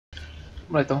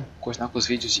Vamos lá então, continuar com os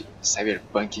vídeos de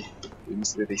Cyberpunk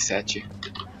 2077.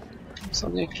 A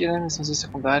missãozinha aqui, né? Missãozinha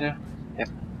secundária é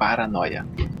ParaNoia.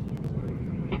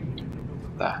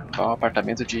 Tá, qual é o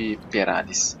apartamento de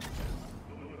Perales?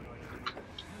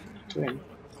 Tô indo.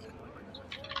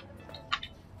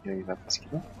 E aí, vai conseguir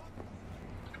não?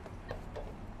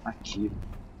 Aqui.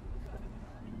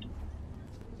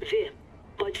 Vê,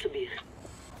 pode subir.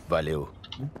 Valeu.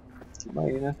 Calma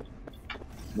aí, né?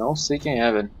 Não sei quem é,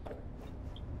 velho.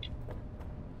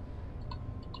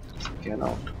 Não quer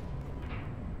não.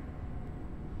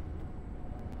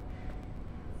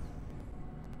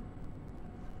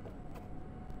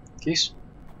 Que isso?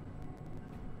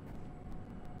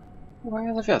 Ué,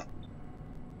 ela, viado.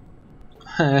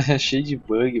 É cheio de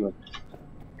bug, mano.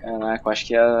 Caraca, eu acho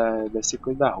que deve ser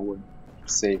coisa da rua. Não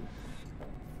sei.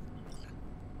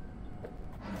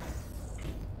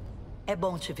 É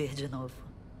bom te ver de novo.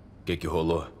 O que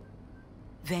rolou?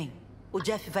 Vem, o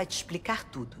Jeff vai te explicar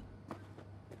tudo.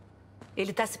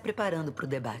 Ele tá se preparando pro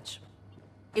debate.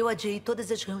 Eu adiei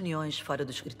todas as reuniões fora do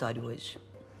escritório hoje.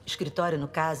 Escritório, no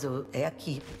caso, é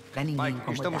aqui, pra ninguém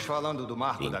incomodar. Estamos falando do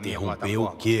marco da minha Interrompeu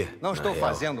plataforma. o quê? Não estou na real?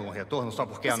 fazendo um retorno só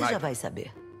porque a Você Nike... já vai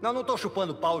saber. Não estou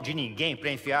chupando pau de ninguém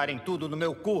pra enfiarem tudo no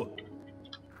meu cu.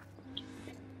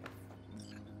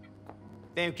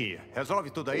 Tenho que ir. Resolve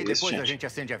tudo aí, Isso, depois a gente. gente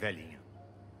acende a velhinha.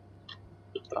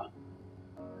 Tá.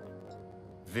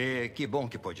 Vê, que bom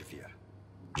que pôde vir.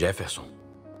 Jefferson.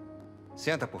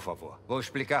 Senta, por favor. Vou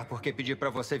explicar por que pedi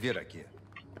pra você vir aqui.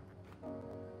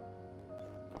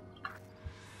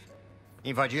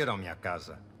 Invadiram minha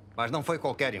casa, mas não foi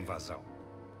qualquer invasão.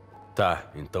 Tá,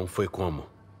 então foi como?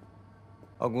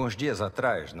 Alguns dias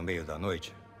atrás, no meio da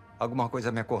noite, alguma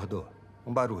coisa me acordou.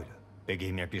 Um barulho.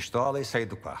 Peguei minha pistola e saí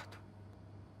do quarto.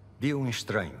 Vi um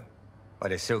estranho.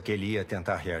 Pareceu que ele ia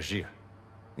tentar reagir.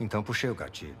 Então puxei o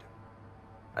gatilho.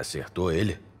 Acertou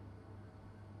ele?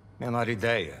 Menor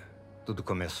ideia. Tudo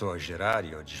começou a girar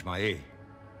e eu desmaiei.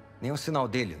 Nenhum sinal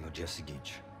dele no dia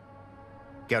seguinte.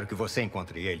 Quero que você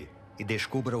encontre ele e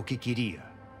descubra o que queria.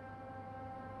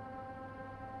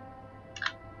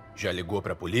 Já ligou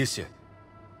pra polícia?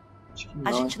 Acho que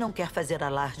A não. gente não quer fazer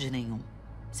alarde nenhum,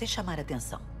 sem chamar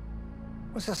atenção.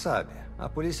 Você sabe, a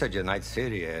polícia de Night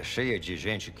City é cheia de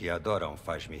gente que adora um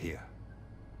faz-me rir.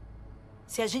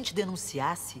 Se a gente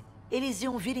denunciasse, eles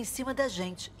iam vir em cima da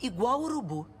gente, igual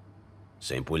urubu.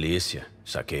 Sem polícia,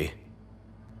 saquei.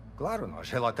 Claro, nós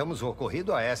relatamos o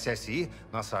ocorrido à SSI,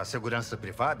 nossa segurança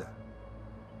privada.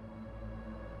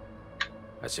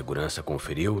 A segurança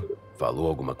conferiu? Falou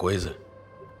alguma coisa?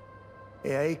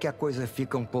 É aí que a coisa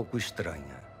fica um pouco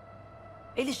estranha.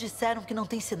 Eles disseram que não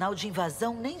tem sinal de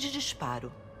invasão nem de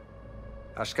disparo.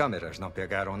 As câmeras não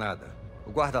pegaram nada.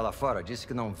 O guarda lá fora disse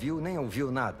que não viu nem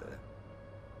ouviu nada.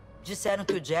 Disseram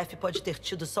que o Jeff pode ter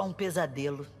tido só um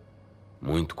pesadelo.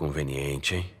 Muito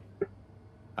conveniente, hein?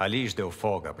 A Liz deu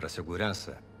folga pra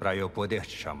segurança pra eu poder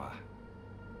te chamar.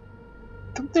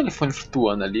 Tem um telefone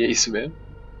flutuando ali, é isso mesmo?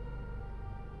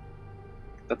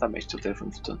 Exatamente, tem um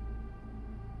telefone flutuando.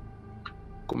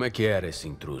 Como é que era esse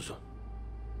intruso?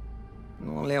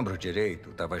 Não lembro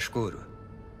direito, tava escuro.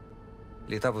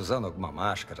 Ele tava usando alguma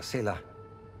máscara, sei lá.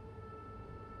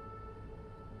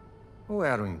 Ou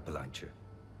era um implante?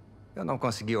 Eu não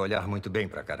consegui olhar muito bem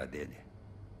pra cara dele.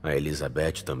 A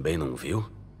Elizabeth também não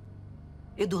viu?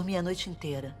 Eu dormi a noite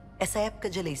inteira. Essa época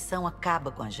de eleição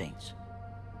acaba com a gente.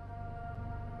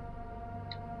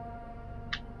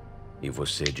 E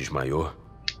você desmaiou?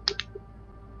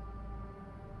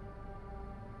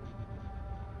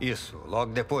 Isso,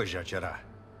 logo depois de atirar.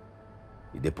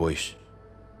 E depois?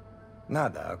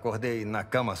 Nada, acordei na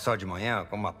cama só de manhã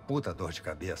com uma puta dor de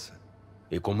cabeça.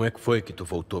 E como é que foi que tu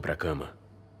voltou pra cama?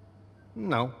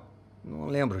 Não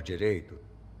lembro direito.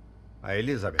 A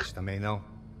Elizabeth também não.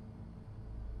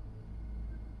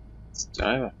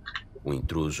 Estranho, velho. O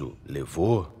intruso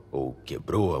levou ou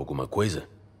quebrou alguma coisa?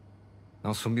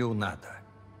 Não sumiu nada.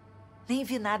 Nem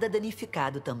vi nada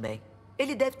danificado também.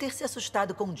 Ele deve ter se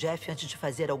assustado com o Jeff antes de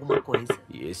fazer alguma coisa.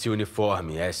 E esse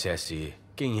uniforme SSI,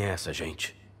 quem é essa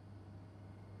gente?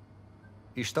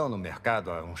 Estão no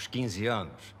mercado há uns 15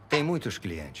 anos. Tem muitos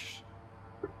clientes.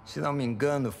 Se não me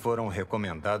engano, foram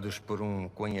recomendados por um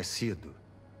conhecido.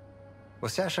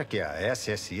 Você acha que a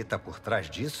SSI está por trás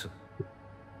disso?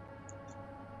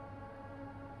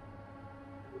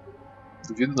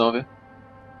 Duvido não, velho.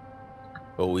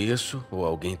 Ou isso, ou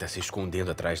alguém tá se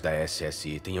escondendo atrás da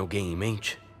SSI. Tem alguém em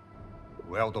mente?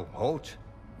 O Eldon Holt?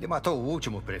 Ele matou o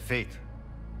último prefeito.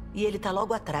 E ele tá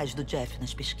logo atrás do Jeff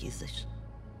nas pesquisas.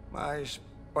 Mas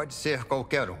pode ser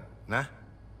qualquer um, né?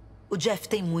 O Jeff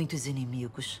tem muitos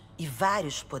inimigos e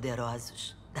vários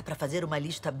poderosos. Dá pra fazer uma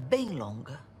lista bem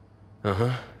longa.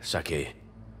 Aham, saquei.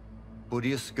 Por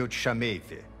isso que eu te chamei,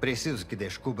 V. Preciso que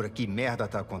descubra que merda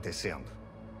tá acontecendo.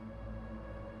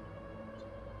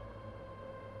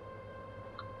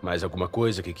 Mais alguma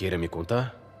coisa que queira me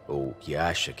contar? Ou que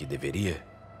acha que deveria?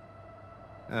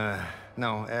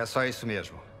 Não, é só isso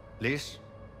mesmo. Liz?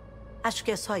 Acho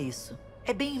que é só isso.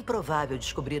 É bem improvável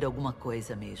descobrir alguma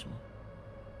coisa mesmo.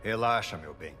 Relaxa,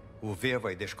 meu bem. O V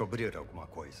vai descobrir alguma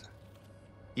coisa.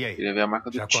 E aí? Queria ver a marca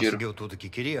do Já tiro. conseguiu tudo que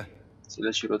queria? Se ele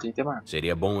atirou, tem que ter marca.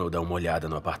 Seria bom eu dar uma olhada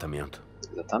no apartamento.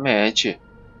 Exatamente.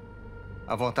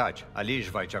 À vontade. A Liz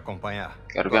vai te acompanhar.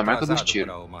 Quero Tô ver a marca dos atrasado tiros.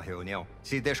 pra uma reunião.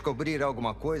 Se descobrir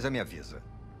alguma coisa, me avisa.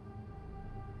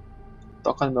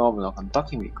 Toca no meu ombro, não, cara. Não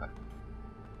toca em mim, cara.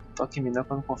 Toca em mim, não,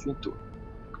 que eu não confio em tu.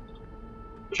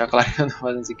 Já claro que eu não vou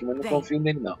fazer isso aqui, mas não Vem. confio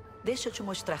nele, não. Deixa eu te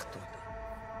mostrar tudo.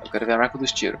 Eu quero ver a marca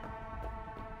dos tiros.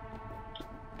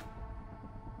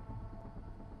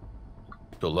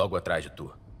 Tô logo atrás de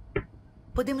tu.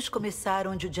 Podemos começar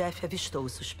onde o Jeff avistou o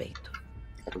suspeito.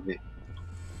 Quero ver.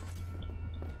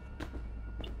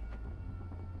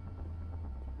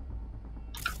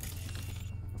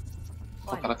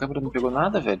 Pô, aquela câmera não pegou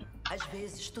nada, velho. Às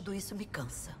vezes, tudo isso me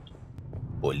cansa.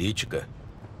 Política?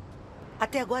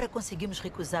 Até agora conseguimos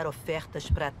recusar ofertas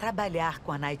para trabalhar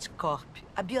com a Night Corp,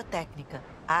 a biotécnica,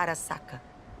 a Arasaka.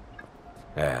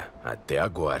 É, até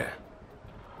agora.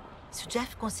 Se o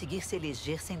Jeff conseguir se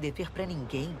eleger sem dever para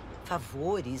ninguém,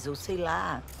 favores ou sei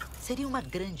lá, seria uma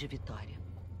grande vitória.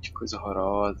 Que coisa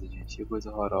horrorosa, gente. Que coisa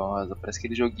horrorosa. Parece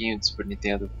aquele joguinho do Super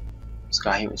Nintendo. Os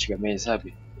carrinhos antigamente,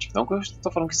 sabe? Tipo, não que eu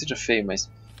tô falando que seja feio,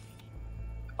 mas...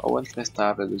 Olha o ano que nós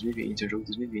estava, 2020, é um jogo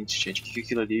de 2020. Gente, o que é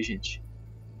aquilo ali, gente?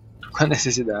 Qual a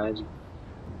necessidade?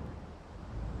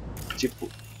 Tipo...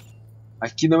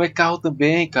 Aqui não é carro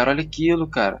também, cara. Olha aquilo,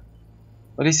 cara.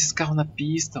 Olha esses carros na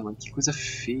pista, mano. Que coisa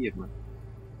feia, mano.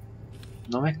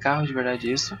 Não é carro de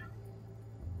verdade isso.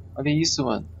 Olha isso,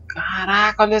 mano.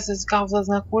 Caraca, olha esses carros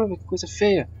na curva. Que coisa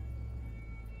feia.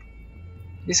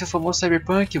 Esse é o famoso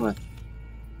Cyberpunk, mano.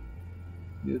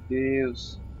 Meu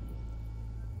Deus.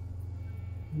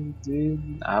 Meu Deus.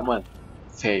 Ah, mano.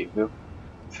 Feio, viu?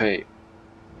 Feio.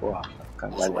 Porra,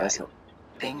 caralho, essa.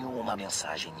 Tenho uma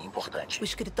mensagem importante. O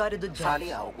escritório do Jeff,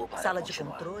 Fale algo para sala de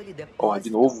continuar. controle, depósito, Porra, de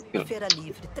novo? e feira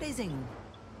livre, 3 em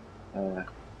 1.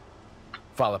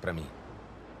 Fala pra mim.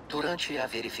 Durante a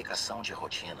verificação de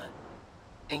rotina,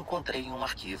 encontrei um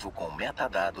arquivo com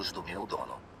metadados do meu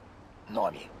dono.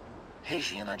 Nome: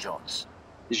 Regina Jones.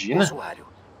 Regina? Usuário: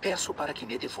 peço para que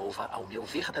me devolva ao meu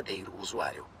verdadeiro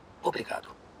usuário. Obrigado.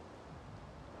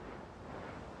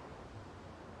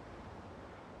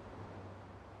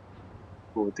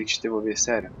 Pô, vou ter que te devolver,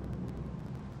 sério.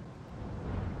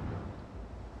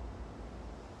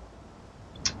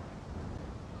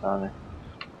 Tá, né?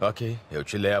 Ok, eu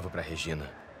te levo pra Regina.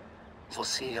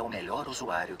 Você é o melhor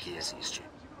usuário que existe.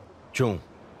 Chun,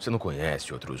 você não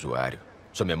conhece outro usuário.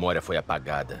 Sua memória foi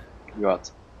apagada.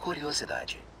 Idiota.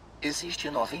 Curiosidade: existe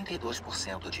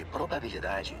 92% de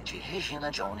probabilidade de Regina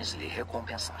Jones lhe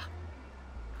recompensar.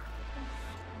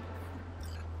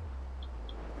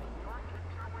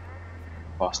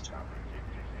 Bosta.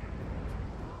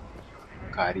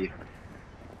 Caria.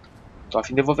 Tô afim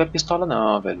de devolver a pistola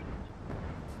não, velho.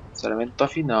 Sinceramente não tô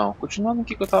afim não. Continuando o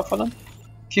que eu tava falando.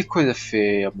 Que coisa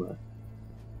feia, mano.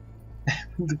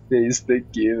 Muito feio isso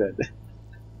daqui, velho.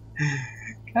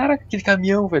 Caraca, aquele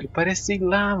caminhão, velho. Parece, sei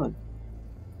lá, mano.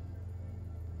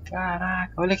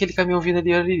 Caraca, olha aquele caminhão vindo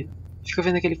ali. Fica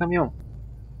vendo aquele caminhão.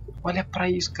 Olha pra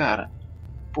isso, cara.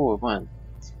 Pô, mano.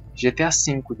 GTA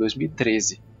V,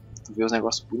 2013. Tu vê os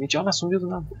negócios bonitinhos. Olha, sumiu do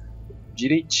nada.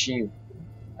 Direitinho.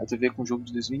 Aí tu vê com o jogo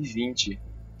de 2020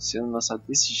 sendo lançado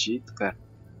desse jeito, cara.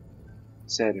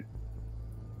 Sério.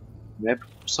 Não é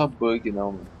só bug,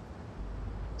 não, mano.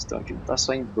 Então aqui não tá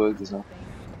só em bugs, não.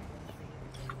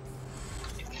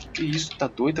 Que isso? Tá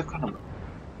doida, caramba?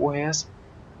 Porra é essa?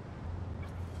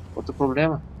 Outro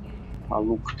problema?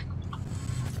 Maluco.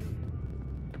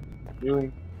 Eu,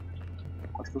 hein?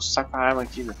 Acho que eu saco a arma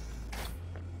aqui, velho.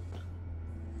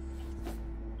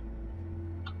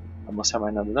 Não vai mostrar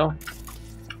mais nada, não?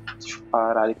 Deixa eu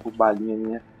parar ali com balinha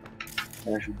minha.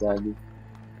 Vai ajudar ali.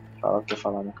 Fala o que eu ia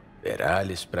falar, né?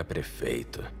 Perales pra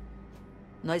prefeito.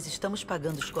 Nós estamos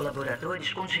pagando os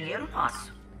colaboradores com dinheiro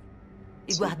nosso.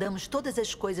 E guardamos todas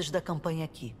as coisas da campanha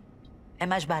aqui. É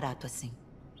mais barato assim.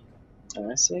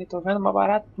 É, sei, tô vendo mais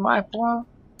barato demais, porra.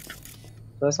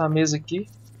 Essa mesa aqui.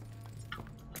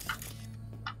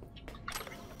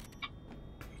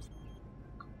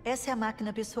 Essa é a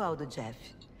máquina pessoal do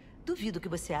Jeff. Duvido que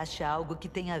você ache algo que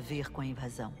tenha a ver com a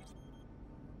invasão.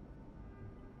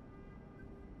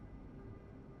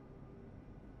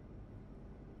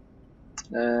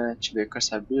 Deixa eu ver, quero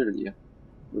saber ali.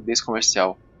 Nudez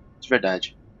comercial. De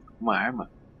verdade. Uma arma?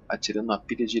 Atirando uma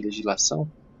pilha de legislação?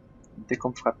 Não tem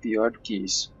como ficar pior do que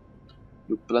isso.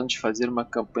 E o plano de fazer uma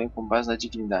campanha com base na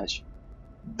dignidade.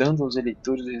 Dando aos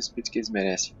eleitores o respeito que eles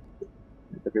merecem.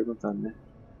 Ele tá perguntando, né?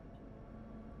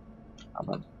 Ah,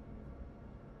 mano.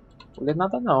 Não lê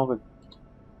nada não, velho.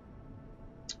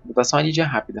 Vou botar só uma lidinha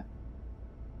rápida.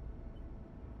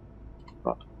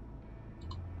 Pronto.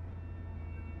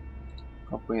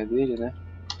 Campanha dele, né?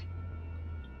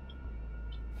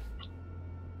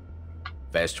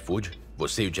 Fast food?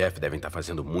 Você e o Jeff devem estar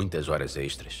fazendo muitas horas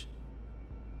extras.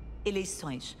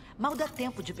 Eleições. Mal dá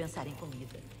tempo de pensar em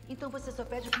comida. Então você só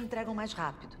pede o que entregam mais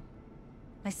rápido.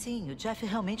 Mas sim, o Jeff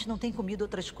realmente não tem comido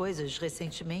outras coisas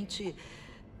recentemente.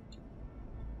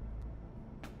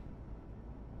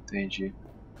 Entendi.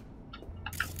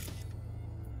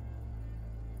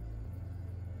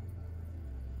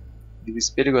 Níveis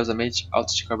perigosamente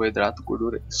altos de carboidrato,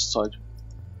 gordura e sódio.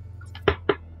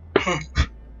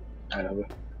 Caramba.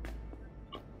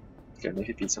 Quero nem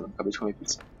ver pizza, mano. Acabei de comer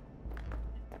pizza.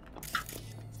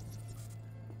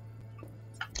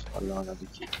 Olha lá uma olhada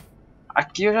aqui.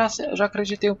 Aqui eu já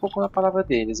acreditei um pouco na palavra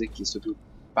deles aqui, sobre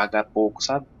pagar pouco,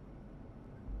 sabe?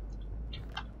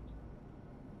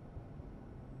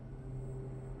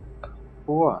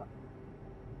 Pô.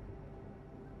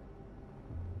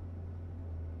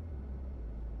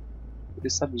 Ele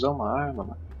sabe usar uma arma,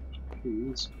 mano. Que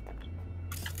isso?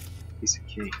 Isso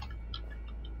aqui.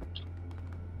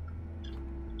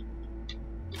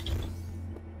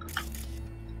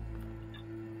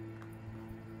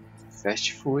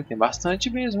 Fast food, tem bastante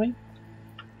mesmo, hein?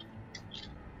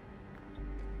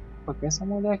 Pô, quem é essa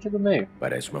mulher aqui do meio?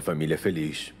 Parece uma família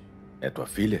feliz. É tua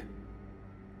filha?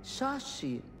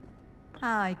 Xoxi.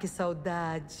 Ai, que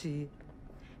saudade.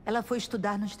 Ela foi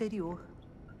estudar no exterior.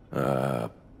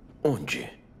 Ah,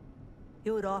 onde?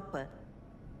 Europa.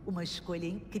 Uma escolha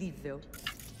incrível.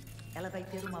 Ela vai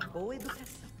ter uma boa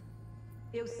educação.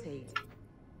 Eu sei.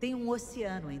 Tem um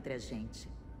oceano entre a gente.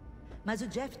 Mas o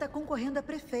Jeff tá concorrendo a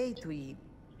prefeito e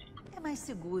é mais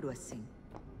seguro assim.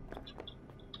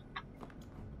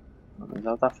 Mas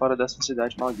ela tá fora dessa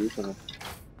cidade maldita, velho.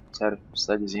 Sério,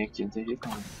 cidadezinha aqui não tem jeito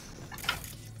não.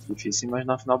 Difícil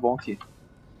imaginar um final bom aqui.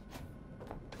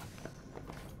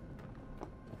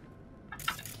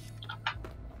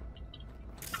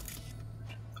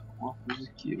 Uma coisa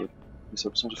aqui, velho. Essa é a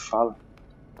opção de fala.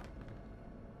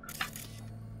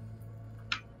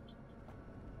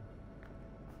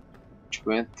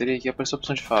 Tipo, eu entrei aqui e apareceu a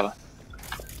opção de fala.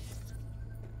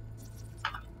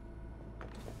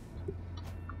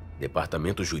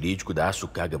 Departamento Jurídico da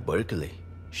Açucaga Berkeley?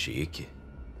 Chique.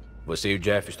 Você e o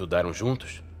Jeff estudaram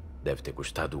juntos? Deve ter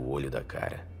custado o olho da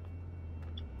cara.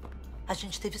 A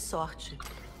gente teve sorte.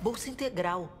 Bolsa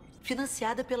integral,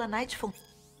 financiada pela Knight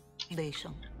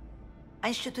Foundation. A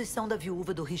instituição da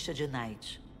viúva do Richard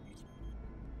Knight.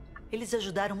 Eles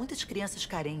ajudaram muitas crianças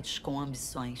carentes com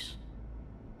ambições.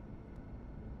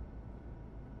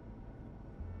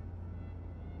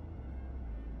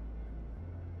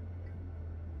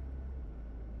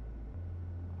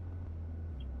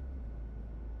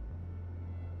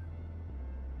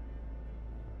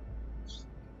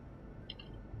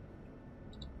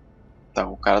 Tá,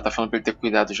 o cara tá falando pra ele ter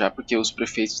cuidado já, porque os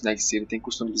prefeitos da Inscreva têm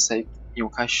costume de sair em um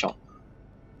caixão.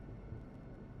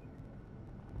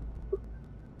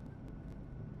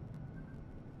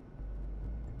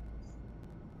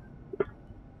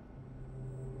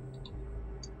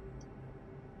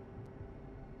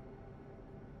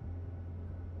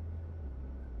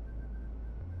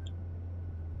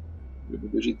 Ele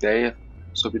mudou de ideia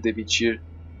sobre demitir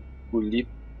o Lee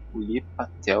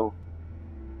Patel.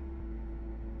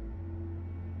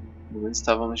 No momento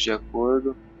estávamos de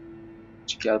acordo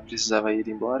de que ela precisava ir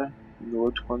embora, e no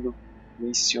outro, quando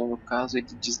menciono o caso, ele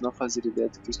diz não fazer ideia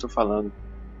do que eu estou falando.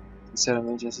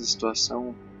 Sinceramente, essa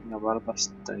situação me abala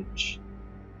bastante.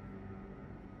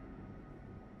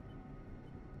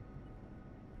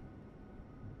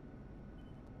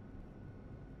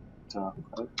 Tá, o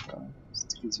cara tá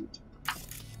esquisito.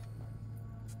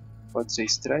 Pode ser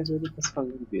estresse ou ele tá se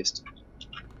fazendo besta.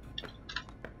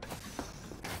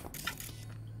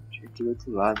 Tinha aqui do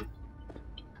outro lado.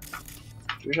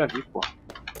 Eu já vi, pô.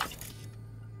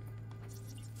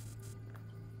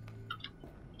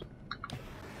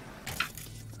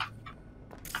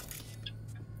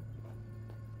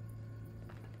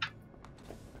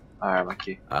 A arma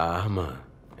aqui. A arma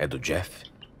é do Jeff?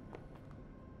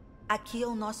 Aqui é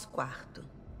o nosso quarto.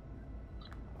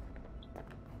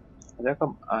 Cadê a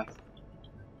cama? Ah,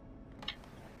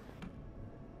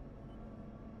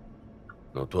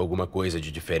 Notou alguma coisa de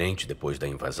diferente depois da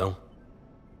invasão?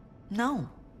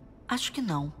 Não, acho que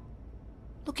não.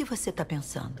 No que você tá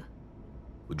pensando?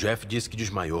 O Jeff disse que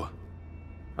desmaiou.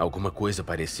 Alguma coisa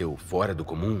pareceu fora do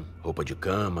comum? Roupa de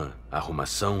cama,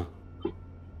 arrumação?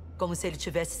 Como se ele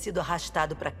tivesse sido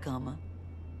arrastado pra cama.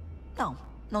 Não,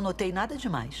 não notei nada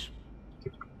demais.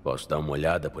 Posso dar uma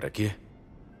olhada por aqui?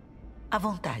 À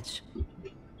vontade.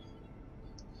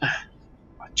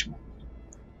 Ótimo.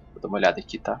 Vou dar uma olhada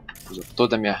aqui, tá? Usa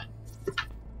toda a minha...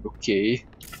 Ok.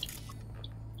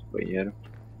 Banheiro.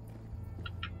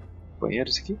 Banheiro,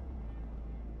 isso aqui?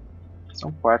 Isso é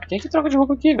um quarto. Quem é que troca de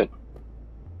roupa aqui, velho?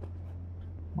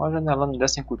 Uma janelona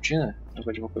dessa sem cortina.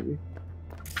 Troca de roupa ali.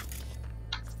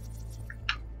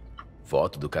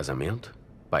 Foto do casamento?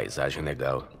 Paisagem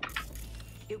legal.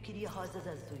 Eu queria rosas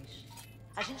azuis.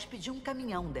 A gente pediu um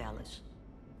caminhão delas.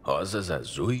 Rosas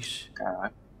azuis?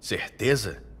 Caraca.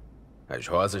 Certeza? As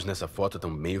rosas nessa foto estão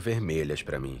meio vermelhas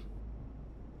pra mim.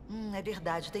 É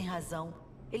verdade, tem razão.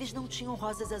 Eles não tinham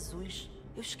rosas azuis.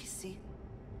 Eu esqueci.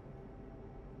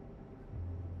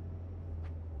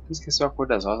 Tu esqueceu a cor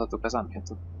das rosas do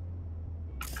casamento.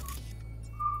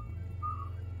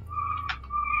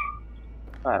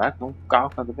 Caraca, um carro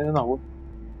que anda vendo na rua.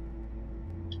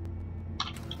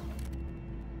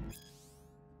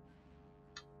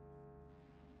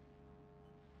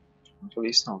 Não foi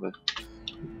isso não, velho.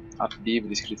 A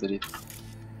Bíblia escrita ali.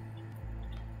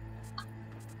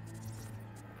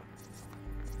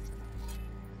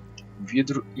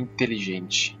 Vidro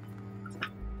inteligente.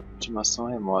 Estimação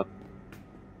remota.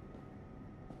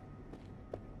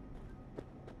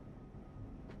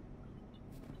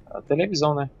 A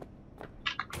televisão, né?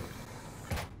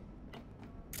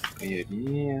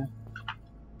 Banheirinha.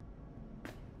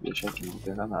 Deixa aqui, não vou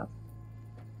pegar nada.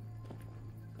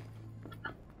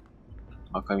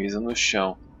 Uma camisa no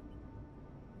chão.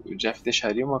 O Jeff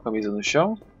deixaria uma camisa no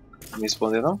chão? Não me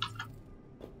responder não?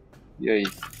 E aí?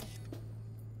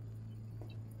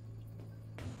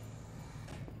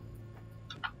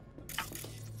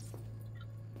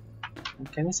 Não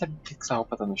quero nem saber por que essa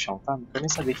roupa tá no chão, tá? Não quero nem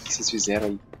saber o que vocês fizeram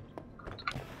aí.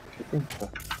 Deixa eu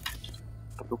tentar.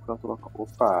 Tô procurando outro local.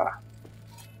 Opa!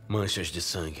 Manchas de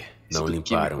sangue. Não Isso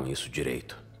limparam químico. isso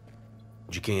direito.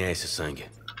 De quem é esse sangue?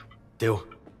 Teu?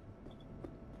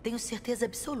 Tenho certeza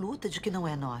absoluta de que não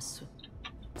é nosso.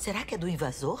 Será que é do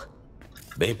invasor?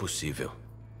 Bem possível.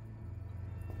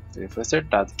 Ele foi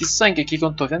acertado. Que sangue aqui que eu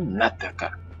não tô vendo nada,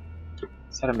 cara.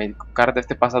 Sinceramente, o cara deve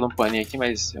ter passado um paninho aqui,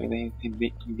 mas eu ainda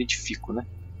identifico, né?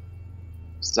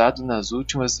 Usado nas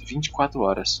últimas 24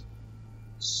 horas.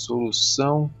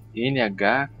 Solução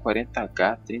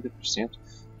NH40H 30%.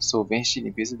 Solvente de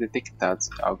limpeza detectados.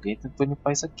 Alguém tentou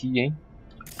limpar isso aqui, hein?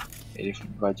 Ele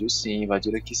invadiu sim,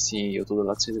 invadiram aqui sim. Eu tô do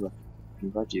lado de lá.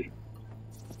 Invadiram.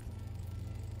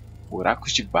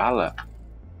 Buracos de bala?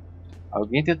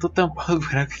 Alguém tentou tampar os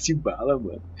buracos de bala,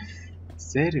 mano.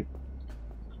 Sério?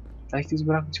 Tá aqui os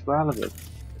buracos de bala, velho.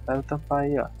 Tentaram tampar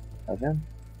aí, ó. Tá vendo?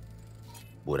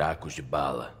 Buracos de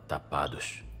bala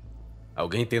tapados.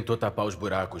 Alguém tentou tapar os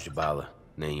buracos de bala.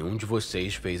 Nenhum de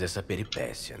vocês fez essa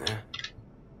peripécia, né?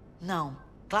 Não,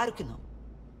 claro que não.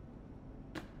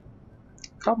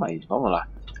 Calma aí, vamos lá.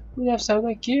 O Jeff saiu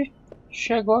daqui,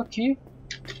 chegou aqui.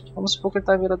 Vamos supor que ele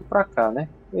tá virado pra cá, né?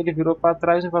 Ele virou pra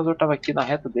trás, o invasor tava aqui na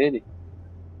reta dele.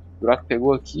 O buraco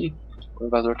pegou aqui, o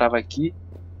invasor tava aqui.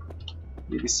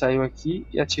 Ele saiu aqui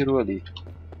e atirou ali.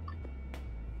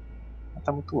 Mas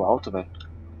tá muito alto, velho.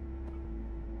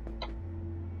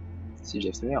 Esse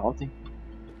Jeff também é alto, hein?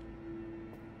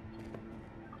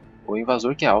 O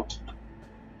invasor que é alto.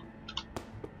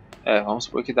 É, vamos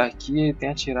supor que daqui ele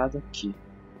tenha atirado aqui.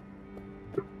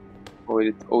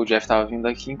 Ou o Jeff tava vindo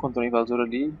aqui, encontrou o invasor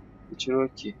ali e tirou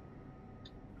aqui.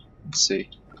 Não sei.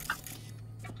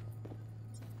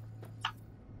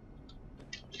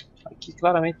 Aqui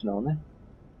claramente não, né?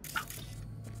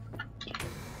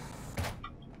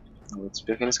 Vou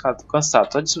despejar aquela escada, tô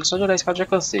cansado. Só de olhar a escada já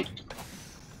cansei.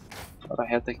 Agora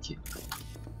reta aqui.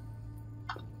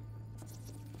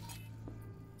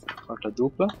 Porta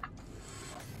dupla.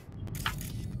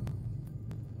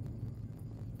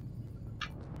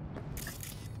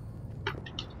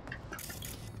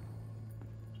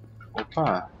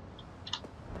 Opa!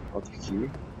 Volta aqui.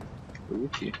 Tudo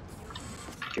aqui.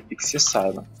 Aqui é Pixie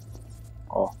Asylum.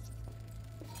 Ó.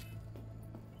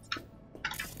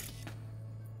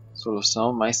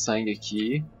 Solução, mais sangue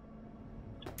aqui.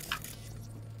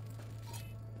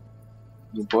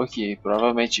 Limpou aqui.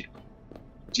 Provavelmente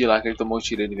de lá que ele tomou o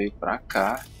tiro ele veio pra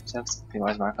cá. Certo? Tem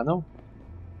mais marca não?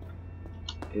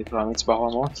 Ele provavelmente esbarrou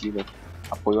a mão aqui, velho.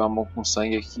 Apoiou a mão com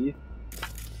sangue aqui.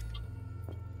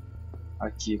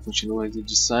 Aqui continua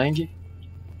de sangue.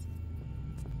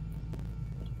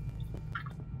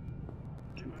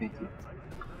 tem aqui?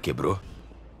 Quebrou?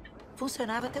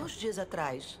 Funcionava até uns dias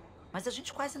atrás, mas a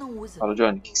gente quase não usa. Fala,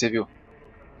 Johnny, o que você viu?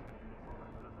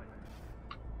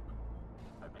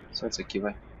 Só isso aqui,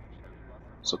 vai.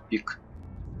 Sou pica.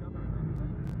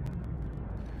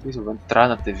 Isso, eu vou entrar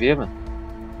na TV, mano?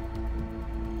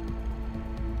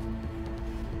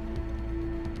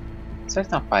 Será que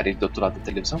tem uma parede do outro lado da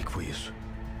televisão? O que foi isso?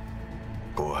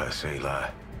 Porra, sei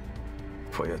lá.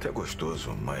 Foi até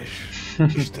gostoso, mas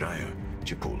estranho.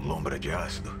 Tipo lombra de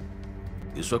ácido.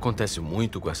 Isso acontece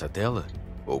muito com essa tela?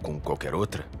 Ou com qualquer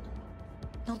outra?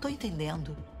 Não tô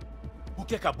entendendo. O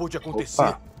que acabou de acontecer?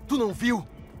 Opa. Tu não viu?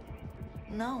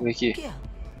 Não, Vem aqui. o quê?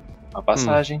 Uma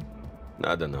passagem.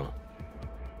 Nada não.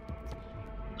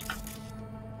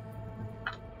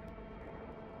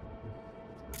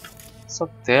 Essa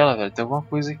tela, velho. Tem alguma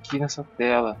coisa aqui nessa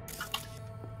tela.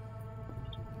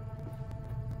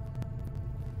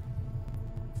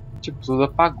 Tipo, tudo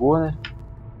apagou, né?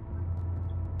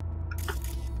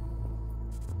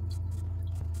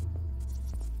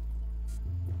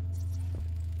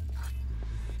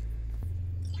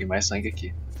 Tem mais sangue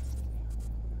aqui.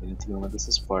 Dentro de uma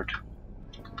dessas portas.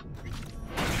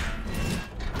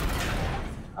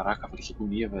 Caraca, falei que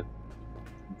comia, velho.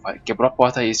 Quebrou a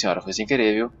porta aí, senhora. Foi sem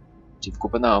querer, viu? Tive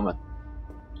culpa não, mano.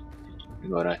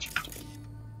 Ignorante.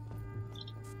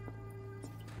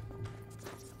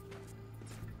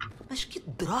 Mas que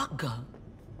droga!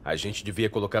 A gente devia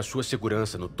colocar sua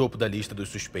segurança no topo da lista dos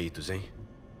suspeitos, hein?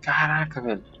 Caraca,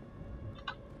 velho.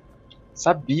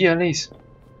 Sabia, né isso?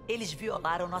 Eles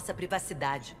violaram nossa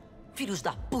privacidade. Filhos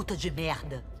da puta de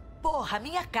merda. Porra,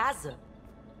 minha casa.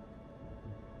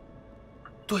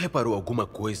 Tu reparou alguma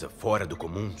coisa fora do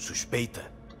comum,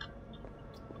 suspeita?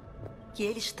 Que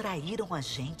eles traíram a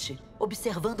gente,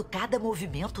 observando cada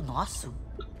movimento nosso.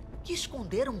 Que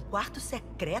esconderam um quarto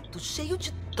secreto cheio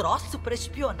de troço pra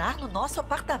espionar no nosso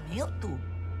apartamento.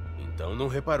 Então não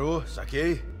reparou,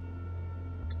 saquei?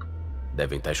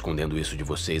 Devem estar escondendo isso de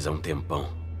vocês há um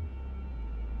tempão.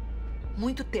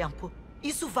 Muito tempo.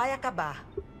 Isso vai acabar.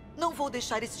 Não vou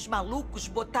deixar esses malucos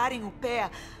botarem o pé.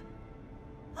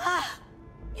 Ah,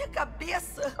 minha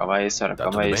cabeça. Calma aí, senhora. Tá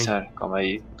Calma tudo aí, bem? senhora. Calma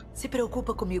aí. Se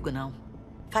preocupa comigo, não.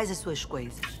 Faz as suas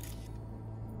coisas.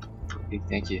 O que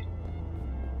tem aqui?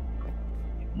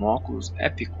 Um óculos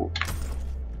épico.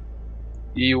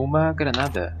 E uma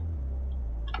granada.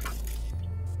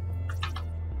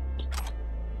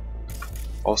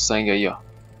 Olha o sangue aí, ó.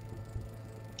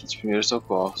 Kit de primeiros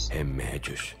socorros.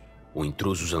 Remédios. O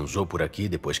intruso zanzou por aqui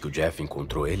depois que o Jeff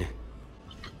encontrou ele?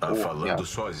 Tá Porra, falando viado.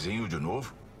 sozinho de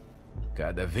novo?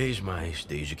 Cada vez mais,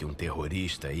 desde que um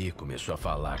terrorista aí começou a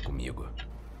falar comigo.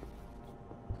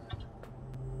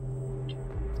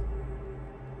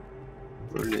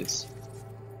 Beleza.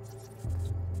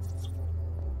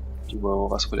 De boa, eu vou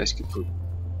vasculhar isso aqui tudo.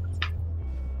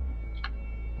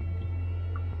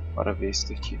 Bora ver isso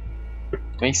daqui.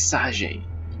 Mensagem.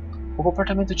 O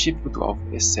comportamento típico do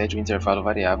alvo excede um intervalo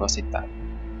variável aceitável.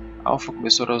 Alpha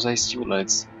começou a usar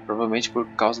estimulantes, provavelmente por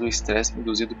causa do estresse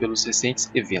induzido pelos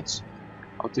recentes eventos.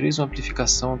 Autoriza uma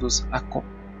amplificação dos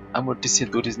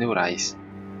amortecedores neurais.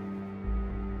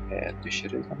 Deixe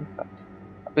ele comentar.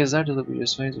 Apesar das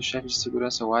objeções do chefe de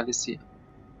segurança Wallace,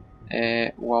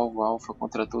 o alvo Alpha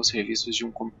contratou os serviços de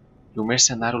um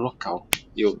mercenário local.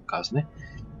 Eu, no caso, né?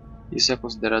 Isso é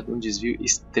considerado um desvio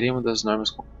extremo das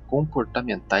normas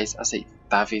comportamentais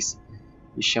aceitáveis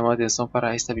e chama a atenção para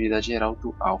a estabilidade geral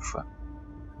do Alpha.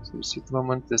 Solicita uma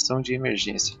manutenção de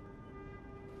emergência.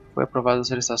 Foi aprovada a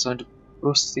solicitação de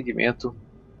prosseguimento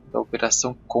da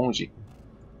Operação Conde.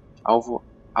 Alvo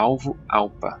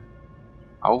Alpha.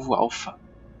 Alvo Alpha.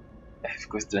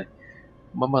 Ficou estranho.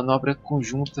 Uma manobra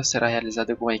conjunta será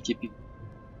realizada com a equipe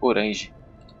Orange.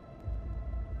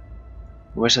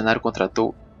 O mercenário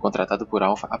contratado por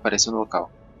Alpha apareceu no local.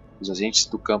 Os agentes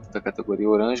do campo da categoria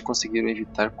Orange conseguiram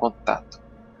evitar contato.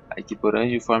 A equipe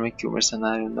Orange informa que o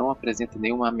mercenário não apresenta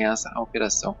nenhuma ameaça à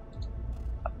operação.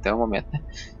 Até o momento, né?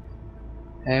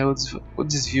 O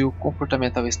desvio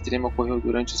comportamental extremo ocorreu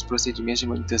durante os procedimentos de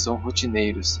manutenção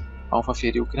rotineiros. Alpha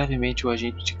feriu gravemente o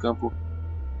agente de campo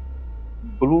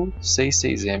Blue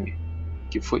 66M,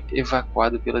 que foi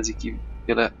evacuado pelas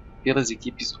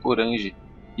equipes Orange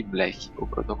e Black. O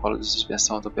protocolo de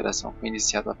suspensão da operação foi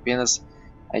iniciado apenas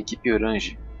a equipe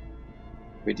Orange.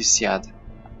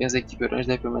 Apenas a equipe Orange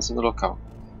deve permanecer no local.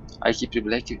 A equipe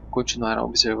Black continuará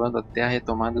observando até a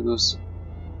retomada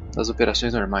das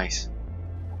operações normais,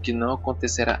 o que não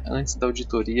acontecerá antes da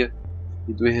auditoria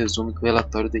e do resumo do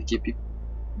relatório da equipe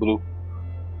Blue.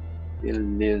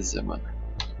 Beleza, mano.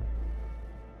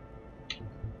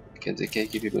 Quer dizer que a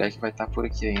equipe Black vai estar por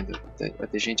aqui ainda. Vai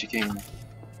ter gente aqui ainda.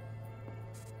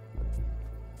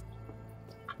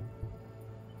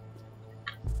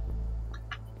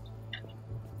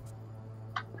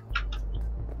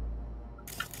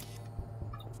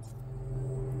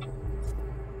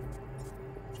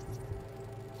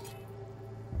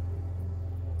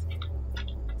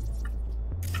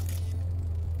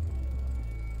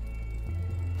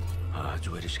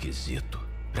 hardware esquisito.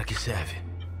 Pra que serve?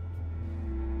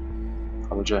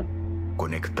 Fala, Johnny.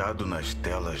 Conectado nas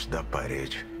telas da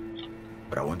parede.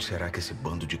 Pra onde será que esse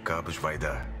bando de cabos vai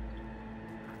dar?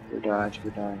 Verdade,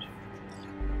 verdade.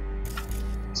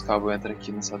 Os cabos entram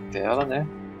aqui nessa tela, né?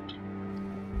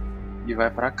 E vai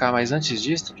pra cá. Mas antes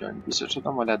disso, Johnny, deixa eu dar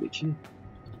uma olhada aqui.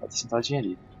 Vai ter sentadinha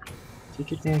ali. O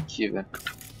que tem aqui, velho?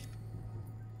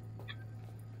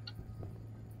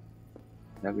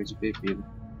 Água de bebida.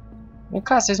 Vem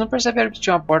cá, vocês não perceberam que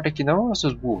tinha uma porta aqui não,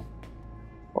 seus burros?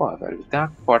 Porra, velho, tem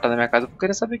uma porta na minha casa, eu vou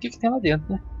querer saber o que tem lá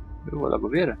dentro, né? Eu vou lá,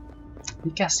 bobeira?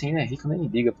 Rico é assim, né? Rico nem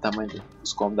liga pro tamanho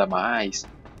dos cômodos a mais.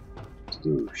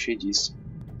 Tudo cheio disso.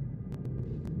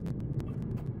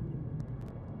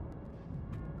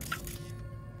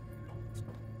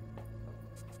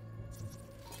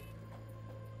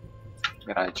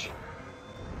 Grade.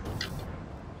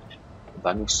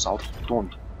 Dá-me um salto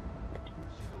tônico.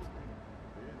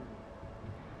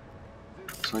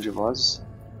 Som de vozes.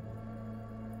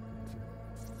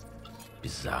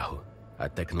 Bizarro. A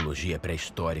tecnologia é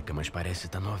pré-histórica, mas parece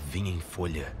estar novinha em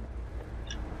folha.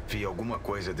 Vi alguma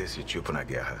coisa desse tipo na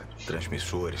guerra.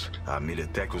 Transmissores. A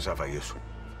Militech usava isso.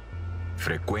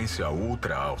 Frequência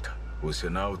ultra alta. O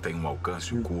sinal tem um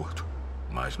alcance curto,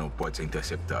 mas não pode ser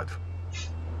interceptado.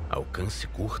 Alcance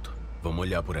curto? Vamos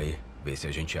olhar por aí. Ver se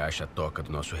a gente acha a toca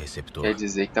do nosso receptor. Quer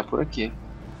dizer que tá por aqui.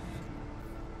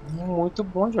 Muito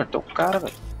bom, Jorge. Tô com o cara,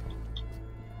 velho.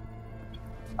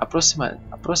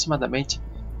 Aproximadamente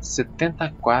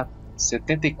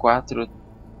 74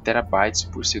 terabytes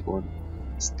por segundo.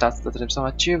 Status da transmissão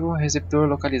ativo. Receptor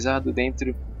localizado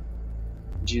dentro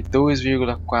de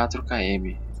 2,4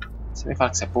 km. Você me fala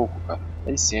que isso é pouco, cara?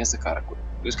 Dá licença, cara.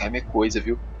 2 km é coisa,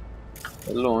 viu?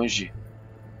 É longe.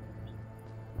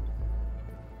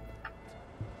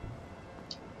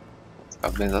 Tá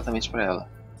vendo exatamente pra ela.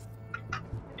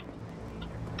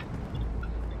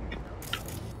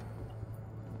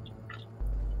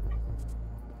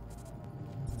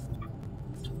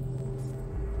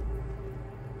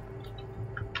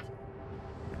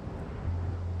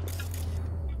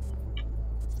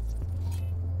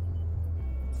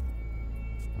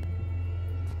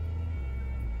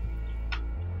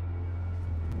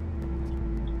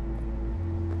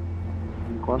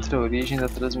 Encontre a origem da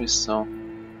transmissão.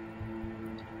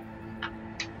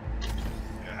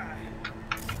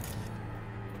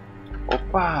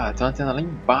 Opa, tem uma antena lá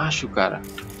embaixo, cara.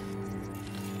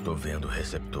 Tô vendo o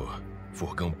receptor.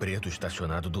 Furgão preto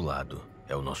estacionado do lado.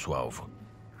 É o nosso alvo.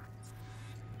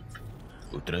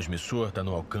 O transmissor tá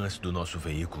no alcance do nosso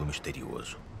veículo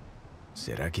misterioso.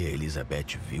 Será que a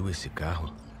Elizabeth viu esse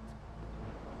carro?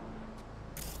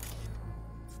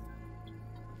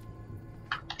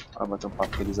 Vai bater um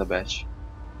papo com a Elizabeth.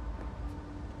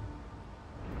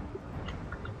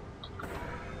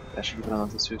 Acho que pra não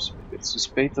ter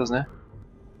suspeitas, né?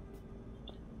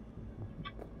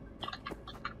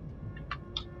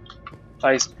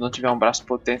 Tá, se não tiver um braço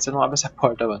potente, você não abre essa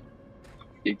porta, mano.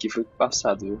 E aqui foi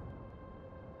passado, viu?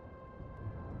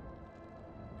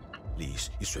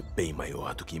 Liz, isso é bem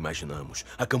maior do que imaginamos.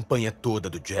 A campanha toda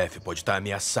do Jeff pode estar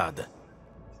ameaçada.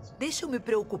 Deixa eu me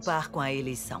preocupar com a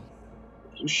eleição.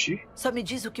 Oxi. Só me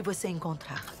diz o que você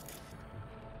encontrar.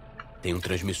 Tem um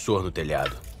transmissor no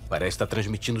telhado. Parece estar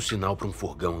transmitindo sinal para um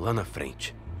furgão lá na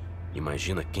frente.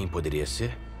 Imagina quem poderia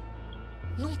ser?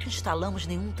 Nunca instalamos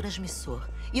nenhum transmissor.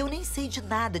 E eu nem sei de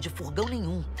nada de furgão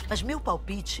nenhum. Mas meu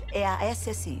palpite é a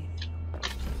SSI.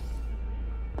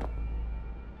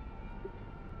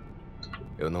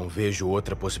 Eu não vejo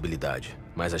outra possibilidade.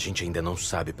 Mas a gente ainda não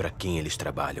sabe para quem eles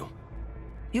trabalham.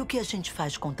 E o que a gente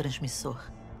faz com o transmissor?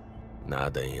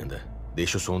 Nada ainda.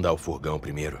 Deixa eu sondar o furgão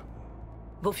primeiro.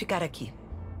 Vou ficar aqui.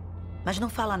 Mas não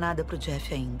fala nada pro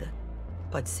Jeff ainda.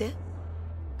 Pode ser?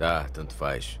 Tá, tanto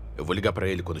faz. Eu vou ligar pra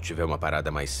ele quando tiver uma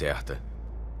parada mais certa.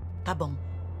 Tá bom.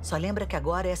 Só lembra que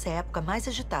agora essa é a época mais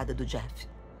agitada do Jeff.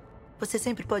 Você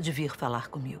sempre pode vir falar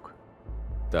comigo.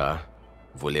 Tá.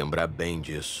 Vou lembrar bem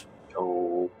disso.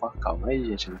 Opa, calma aí,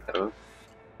 gente. Não quero...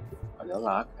 Olha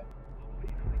lá, cara.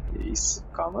 Isso,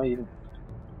 calma aí.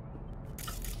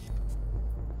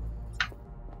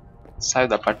 Saio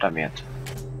do apartamento.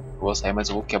 Vou sair, mas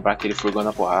eu vou quebrar aquele furgão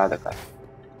na porrada, cara.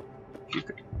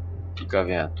 Fica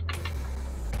vendo.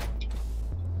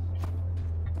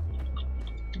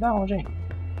 Da onde, hein?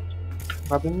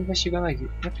 Vai bem me investigando aqui.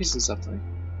 Não precisa também.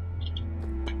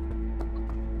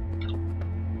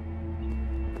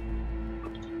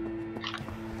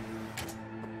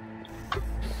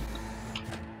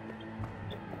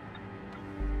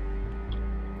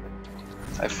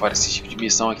 Sai fora, esse tipo de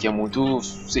missão aqui é muito,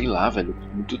 sei lá, velho,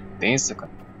 muito tensa,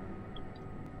 cara.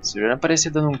 Se eu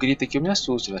aparecer dando um grito aqui, eu me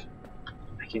assusto, velho.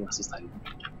 Quem não assustaria?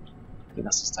 Quem não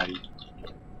assustaria?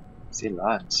 Sei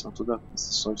lá, são todas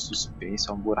sessões de suspense,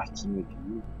 é um buraquinho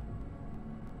aqui.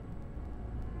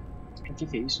 O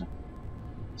que é isso?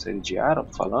 Série de ar,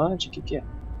 alto-falante? O que é?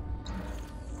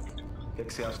 O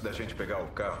que você acha da gente pegar o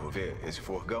carro, ver? Esse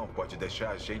furgão pode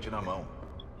deixar a gente na mão.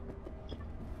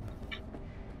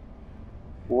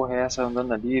 Porra, é essa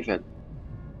andando ali, velho?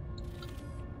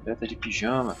 Ela tá de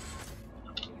pijama.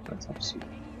 Não é possível.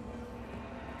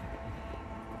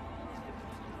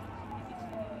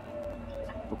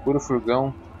 Procura o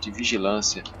furgão de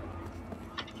vigilância.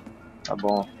 Tá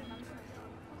bom.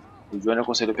 O Johnny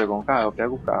aconselhou pegar um carro? Eu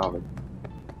pego o carro, velho.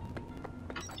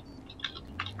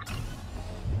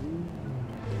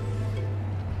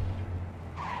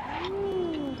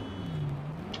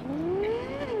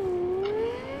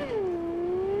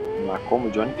 Lá como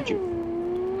o Johnny pediu.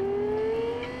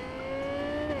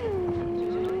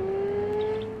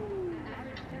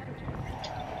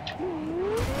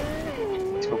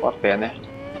 Esse foi a pé, né?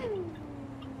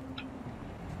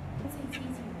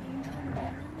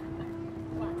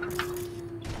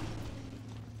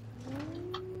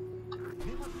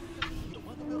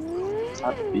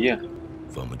 Sabia.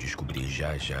 Vamos descobrir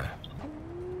já já.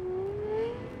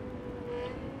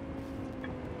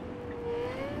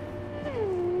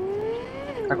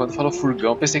 Cara, quando falou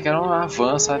furgão, pensei que era uma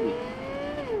van, sabe?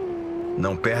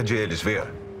 Não perde eles, vê?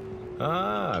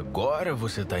 Ah, agora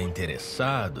você tá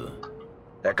interessado.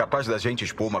 É capaz da gente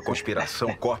expor uma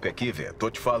conspiração corp aqui, vê?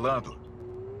 Tô te falando.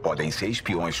 Podem ser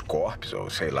espiões corps ou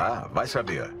sei lá, vai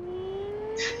saber.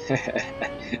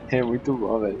 É muito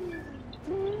bom, velho.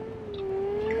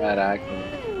 Caraca,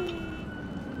 mano.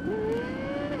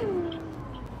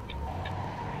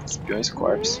 Espiões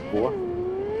Corps, boa.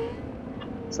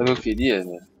 Sabe o que eu queria,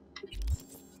 velho?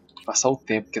 Passar o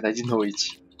tempo, porque tá de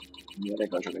noite. Não é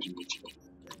legal jogar de noite, velho.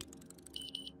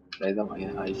 10 da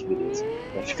manhã, aí que beleza.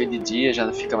 Já fica de dia,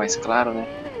 já fica mais claro, né?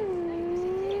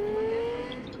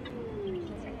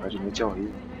 Jogar de noite é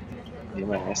horrível. Ninguém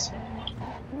merece.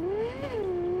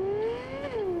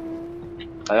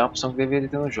 Tá, é uma opção que deveria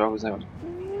ter nos jogos, né, mano?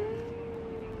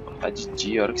 Tá de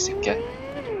dia, a hora que você quer.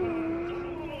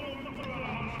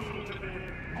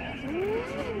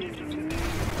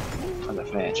 Anda à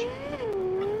frente.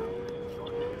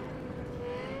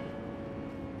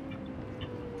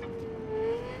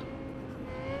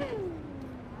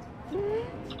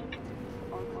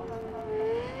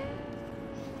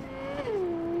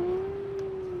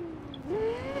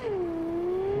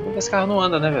 Esse carro não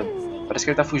anda, né, velho? Parece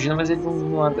que ele tá fugindo, mas ele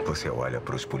não anda. Você olha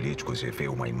para os políticos e vê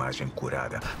uma imagem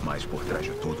curada, mas por trás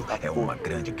de tudo é uma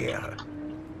grande guerra.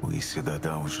 Os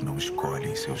cidadãos não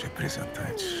escolhem seus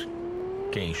representantes.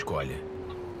 Quem escolhe?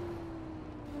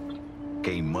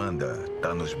 Quem manda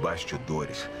tá nos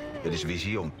bastidores. Eles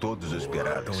vigiam todos os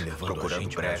piratas,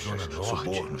 procurando brechas,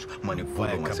 subornos,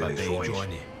 manipulam as eleições.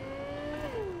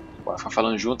 Bora ficar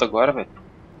falando junto agora, velho.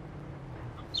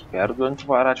 Espero o Johnny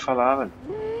parar de falar, velho.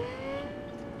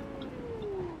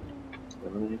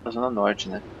 Levando a gente pra Zona Norte,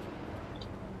 né?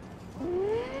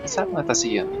 Quem sabe que nós tá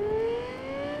seguindo?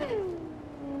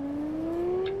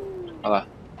 Olha lá.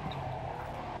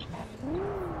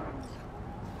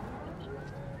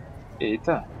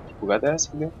 Eita, que bugada é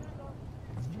essa, viu?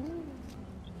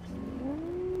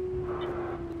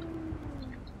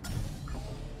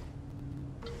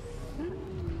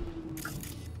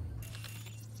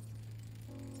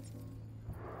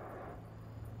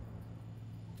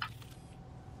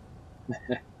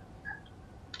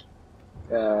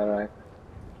 Caraca.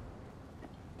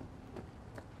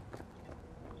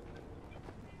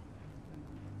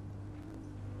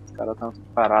 Os caras estão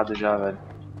parados já, velho.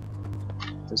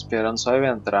 Tô esperando só eu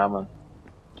entrar, mano.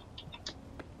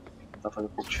 Vou tentar fazer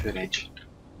um pouco diferente.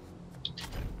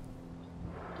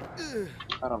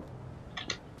 Caramba.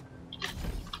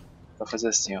 Vou fazer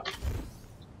assim, ó.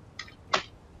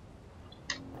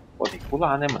 Pô, tem que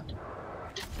pular, né, mano?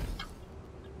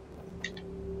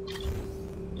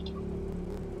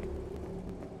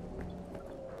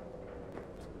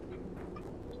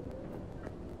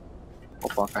 Vou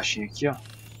pôr uma caixinha aqui, ó.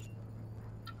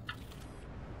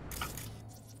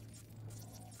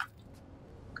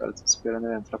 O cara tá esperando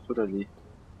eu entrar por ali.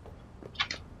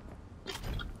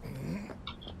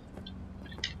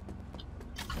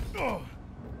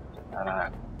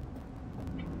 Caraca.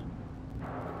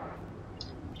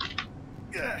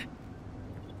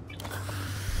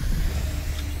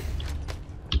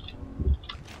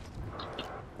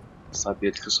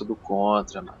 Sabia que eu sou do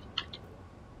contra, mano.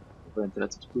 Vou entrar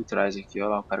tudo por trás aqui,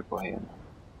 olha lá o cara correndo.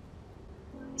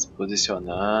 Se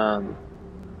posicionando.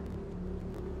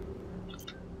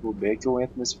 O bem é que eu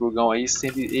entro nesse furgão aí sem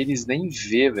eles nem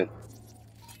ver, velho.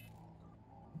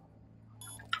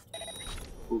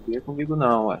 Bugou comigo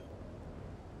não, ué.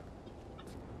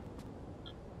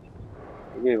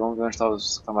 Buguei, vamos ver onde tá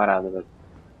os camaradas, velho.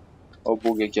 Olha o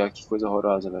bug aqui, ó, que coisa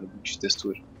horrorosa, velho. Bug de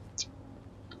textura.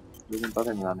 O jogo não tá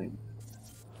vendo nada ainda.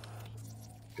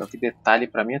 Pior que detalhe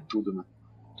pra mim é tudo, mano.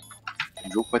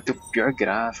 O jogo vai ter o pior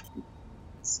gráfico.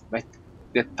 Vai ter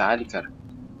detalhe, cara.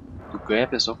 Tu ganha a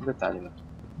pessoa com detalhe,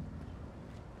 velho.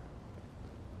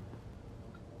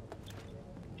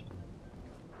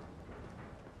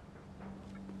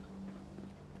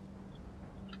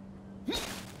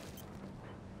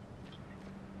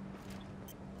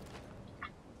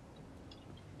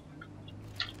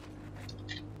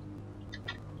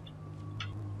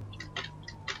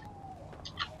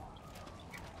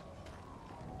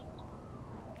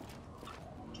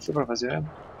 O que é pra fazer?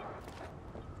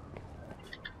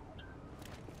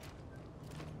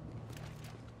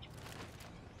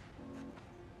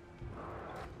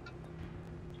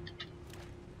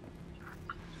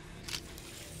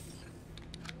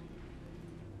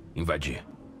 Invadir.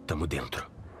 Tamo dentro.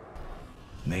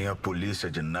 Nem a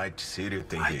polícia de Night City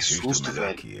tem Ai, que registro susto, melhor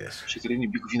velho. que esse. Achei que era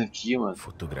inimigo vindo aqui, mano.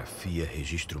 Fotografia,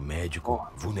 registro médico,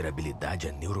 Porra. vulnerabilidade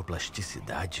à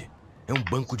neuroplasticidade. É um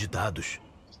banco de dados.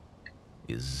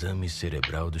 Exame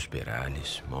cerebral dos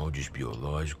perales, moldes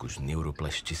biológicos,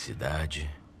 neuroplasticidade.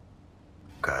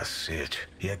 Cacete.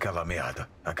 E aquela merda?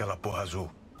 Aquela porra azul?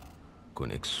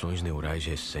 Conexões neurais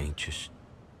recentes.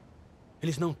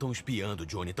 Eles não estão espiando,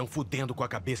 Johnny. Estão fudendo com a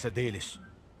cabeça deles.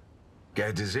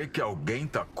 Quer dizer que alguém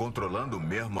tá controlando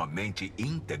mesmo a mente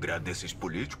íntegra desses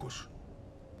políticos?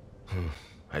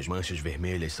 As manchas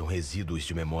vermelhas são resíduos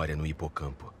de memória no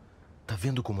hipocampo. Tá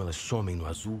vendo como elas somem no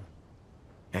azul?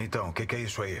 Então, o que é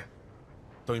isso aí?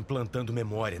 Estão implantando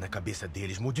memória na cabeça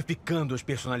deles, modificando as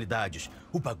personalidades.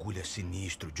 O bagulho é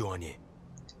sinistro, Johnny.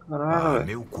 Caralho, velho.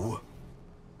 Meu cu.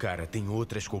 Cara, tem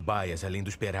outras cobaias além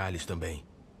dos perales também.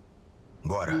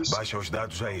 Bora, Isso. baixa os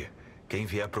dados aí. Quem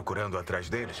vier procurando atrás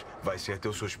deles vai ser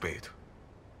teu suspeito.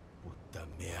 Puta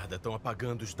merda, estão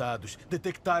apagando os dados.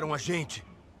 Detectaram a gente.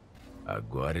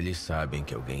 Agora eles sabem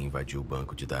que alguém invadiu o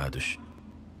banco de dados.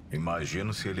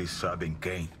 Imagino se eles sabem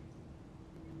quem.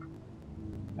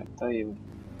 Tá aí, velho.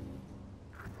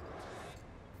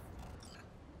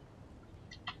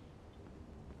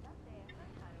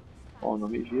 Bom, não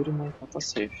me viro, mas tá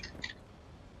safe.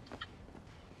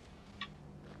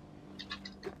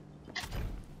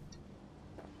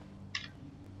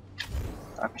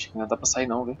 Caraca, acho que não dá pra sair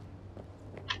não, velho.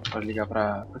 Bora ligar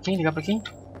pra... Pra quem? Ligar pra quem?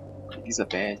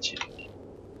 Elizabeth.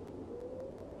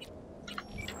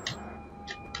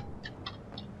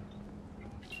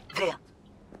 Vê,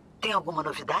 tem alguma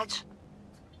novidade?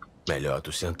 Melhor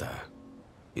tu sentar.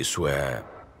 Isso é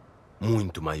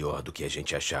muito maior do que a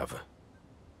gente achava.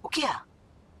 O que é?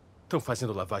 Estão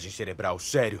fazendo lavagem cerebral,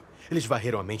 sério. Eles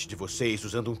varreram a mente de vocês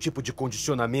usando um tipo de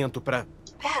condicionamento pra...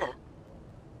 Pera,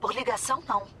 por ligação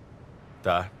não.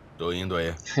 Tá, tô indo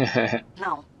aí.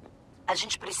 Não, a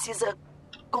gente precisa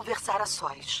conversar a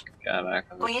sós. Caraca,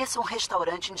 velho. Conheço um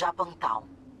restaurante em Japantown.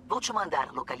 Vou te mandar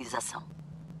a localização.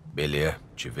 Beleza,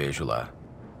 te vejo lá.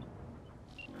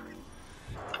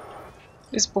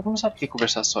 Esse povo não sabe o que é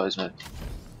conversar sós, velho.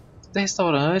 Tudo é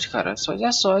restaurante, cara. Sós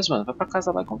é sós, mano. Vai pra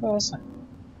casa lá e conversa.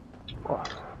 Porra.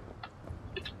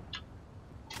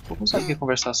 O povo não sabe o que é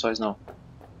conversar sós, não.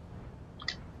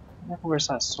 Não é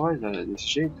conversar sós, velho, desse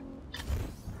jeito.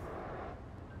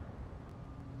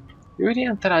 Eu iria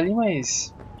entrar ali,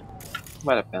 mas... Não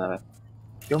vale a pena, velho.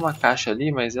 Tem uma caixa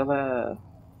ali, mas ela...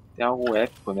 Tem algo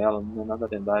épico nela, não é nada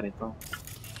lendário, então...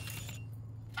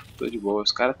 Tô de boa.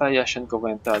 Os caras tá aí achando que eu vou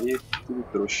entrar ali, tudo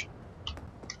trouxa.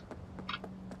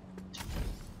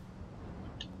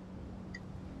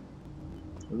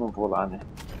 Eu não vou lá, né?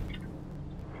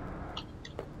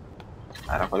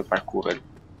 Caraca, olha o parkour, velho.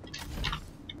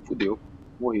 Fudeu.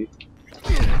 Morri.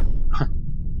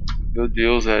 Meu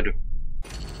Deus, velho.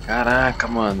 Caraca,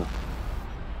 mano.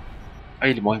 Aí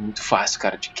ele morre muito fácil,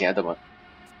 cara, de queda, mano.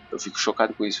 Eu fico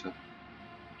chocado com isso, velho.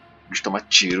 O bicho toma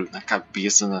tiro na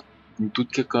cabeça, em tudo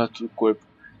que é canto do corpo.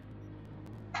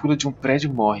 Pula de um prédio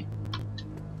e morre.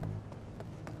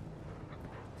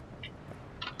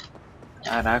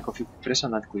 Caraca, eu fico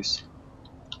impressionado com isso.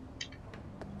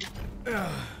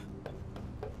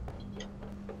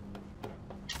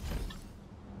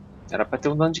 Era pra ter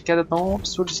um dano de queda tão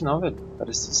absurdo assim não, velho.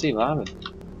 Parece, sei lá, velho.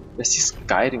 Parece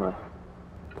Skyrim, mano.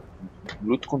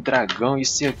 Luto com dragão,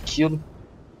 isso e aquilo.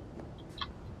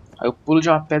 Aí eu pulo de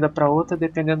uma pedra pra outra,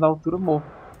 dependendo da altura eu morro.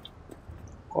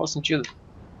 Qual o sentido?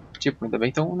 Tipo, ainda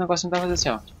bem que tem um negocinho que dá pra fazer assim,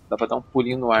 ó. Dá pra dar um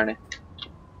pulinho no ar, né?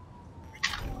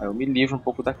 Aí eu me livro um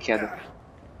pouco da queda.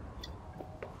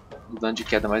 do dano de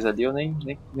queda, mas ali eu nem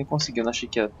consegui, eu não achei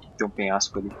que ia ter um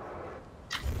penhasco ali.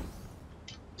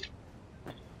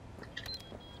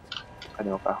 Cadê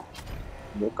meu carro?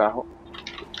 Meu carro.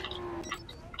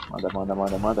 Manda, manda,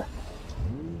 manda, manda.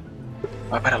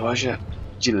 Vai para a loja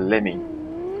de Lemming.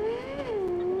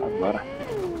 Agora.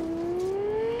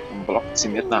 Um bloco de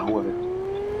cimento na rua, velho.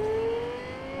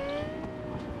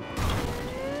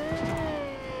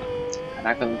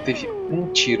 Caraca, não teve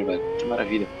um tiro, velho. Que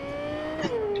maravilha.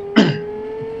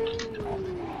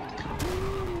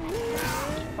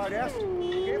 Parece.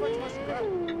 Ninguém vai te machucar.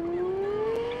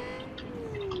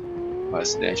 Olha o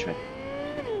acidente, velho.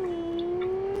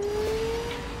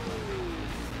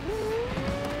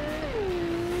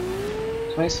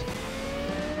 Só isso.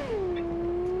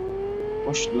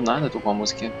 Poxa, do nada eu tô com uma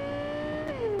musiquinha.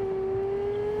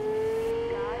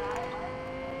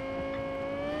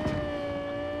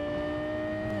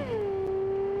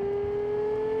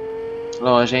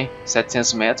 Longe, hein?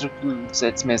 700 metros.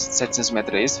 700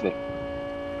 metros é esse, velho?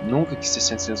 Nunca quis ser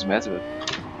 700 metros, velho.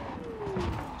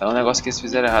 Tá um negócio que eles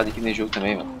fizeram errado aqui no jogo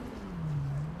também, velho.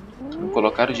 Não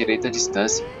colocaram direito a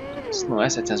distância. Isso não é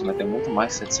 700 metros, é muito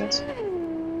mais que 700.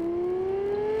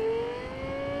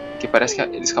 Porque parece que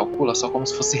eles calculam só como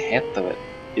se fosse reta, velho.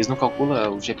 Eles não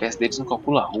calculam, o GPS deles não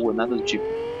calcula a rua, nada do tipo.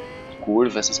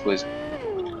 Curva, essas coisas.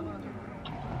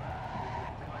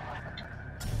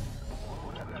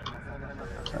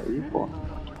 Aí, pô.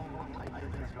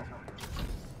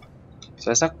 Só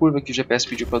essa curva que o GPS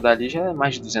pediu pra eu dar ali já é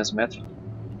mais de 200 metros.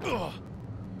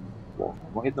 Pô, vou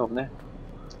morrer de novo, né?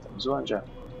 Tá me zoando já.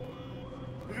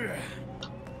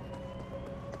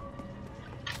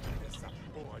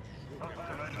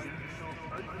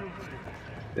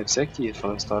 Deve ser aqui, ele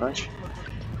falou restaurante.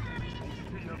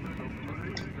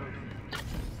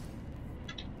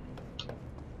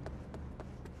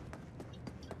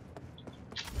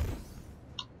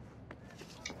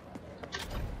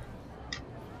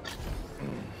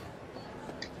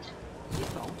 Que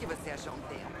bom que você achou um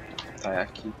tempo. Tá, é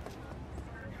aqui.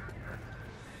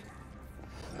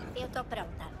 Eu tô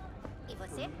pronta. E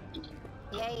você?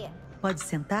 E aí? Pode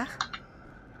sentar?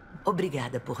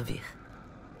 Obrigada por vir.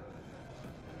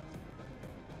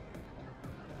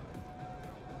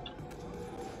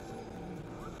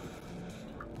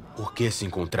 Por que se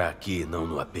encontrar aqui e não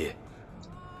no AP?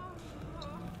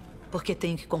 Porque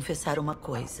tenho que confessar uma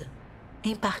coisa.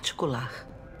 Em particular,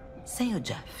 sem o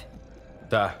Jeff.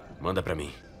 Tá, manda pra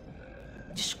mim.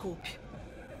 Desculpe.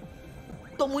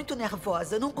 Tô muito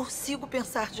nervosa, não consigo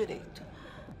pensar direito.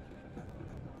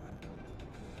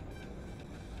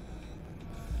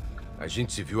 A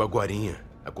gente se viu agorinha.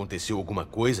 Aconteceu alguma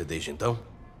coisa desde então?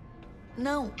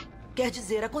 Não, quer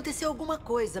dizer, aconteceu alguma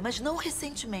coisa, mas não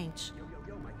recentemente.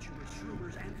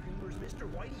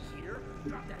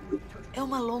 É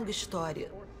uma longa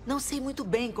história. Não sei muito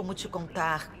bem como te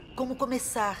contar, como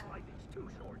começar.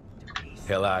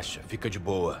 Relaxa, fica de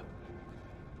boa.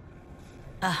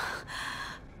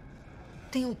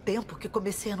 Tem um tempo que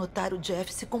comecei a notar o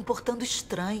Jeff se comportando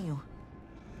estranho.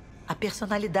 A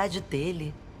personalidade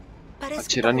dele parece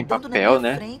que tá Atirando em mudando papel, na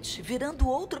minha né? frente, virando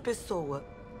outra pessoa.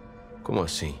 Como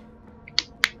assim?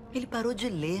 Ele parou de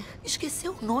ler,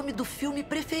 esqueceu o nome do filme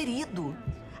preferido.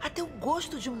 Até o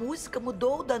gosto de música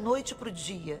mudou da noite pro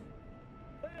dia.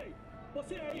 Ei,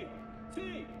 você aí?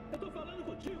 Sim, eu tô falando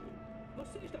contigo.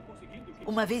 Você está conseguindo...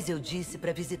 Uma vez eu disse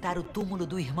para visitar o túmulo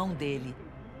do irmão dele.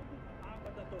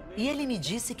 E ele me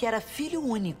disse que era filho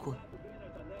único.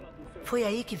 Foi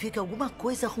aí que vi que alguma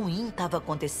coisa ruim estava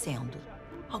acontecendo.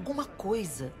 Alguma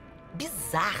coisa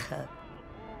bizarra.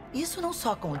 Isso não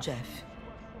só com o Jeff.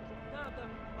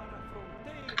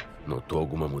 Notou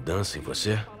alguma mudança em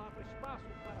você?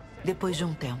 Depois de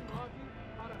um tempo,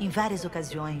 em várias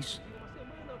ocasiões,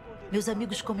 meus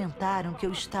amigos comentaram que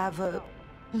eu estava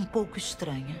um pouco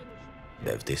estranha.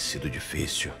 Deve ter sido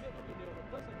difícil.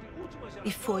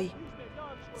 E foi.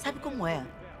 Sabe como é?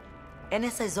 É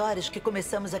nessas horas que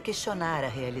começamos a questionar a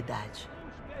realidade.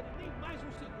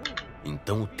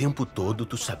 Então o tempo todo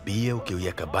tu sabia o que eu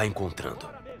ia acabar encontrando.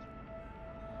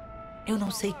 Eu não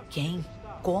sei quem,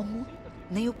 como,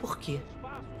 nem o porquê,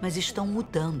 mas estão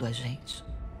mudando a gente.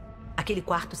 Aquele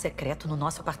quarto secreto no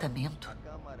nosso apartamento.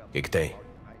 O que tem?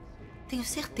 Tenho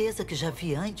certeza que já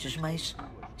vi antes, mas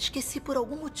esqueci por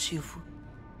algum motivo.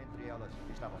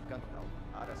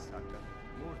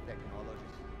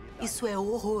 Isso é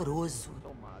horroroso.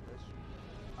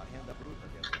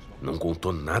 Não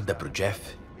contou nada pro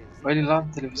Jeff? Olha ele lá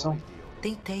na televisão.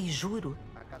 Tentei, juro.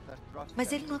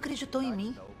 Mas ele não acreditou em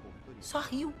mim. Só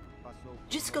riu.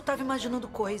 Disse que eu estava imaginando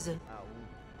coisa.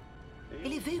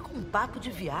 Ele veio com um papo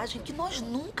de viagem que nós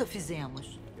nunca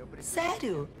fizemos.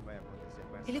 Sério.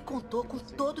 Ele contou com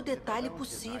todo detalhe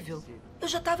possível. Eu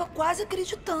já estava quase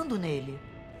acreditando nele.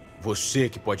 Você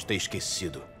que pode ter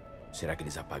esquecido. Será que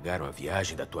eles apagaram a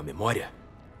viagem da tua memória?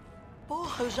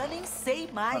 Porra, eu já nem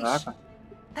sei mais. Caraca.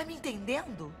 Tá me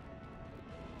entendendo?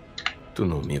 Tu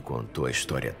não me contou a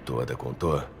história toda,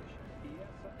 contou?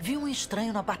 Vi um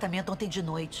estranho no apartamento ontem de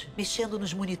noite, mexendo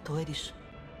nos monitores.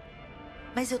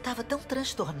 Mas eu tava tão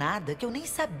transtornada que eu nem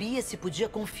sabia se podia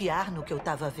confiar no que eu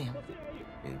tava vendo.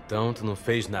 Então tu não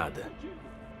fez nada.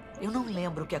 Eu não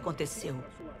lembro o que aconteceu.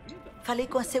 Falei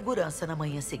com a segurança na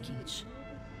manhã seguinte.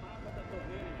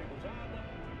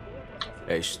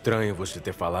 É estranho você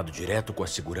ter falado direto com a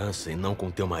segurança e não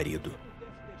com teu marido.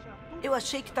 Eu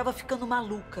achei que tava ficando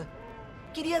maluca.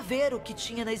 Queria ver o que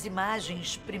tinha nas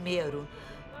imagens primeiro.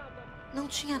 Não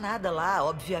tinha nada lá,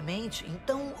 obviamente,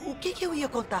 então o que eu ia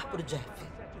contar pro Jeff?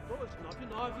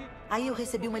 Aí eu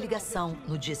recebi uma ligação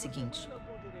no dia seguinte.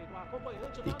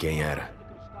 E quem era?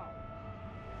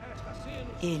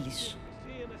 Eles.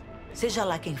 Seja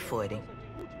lá quem forem.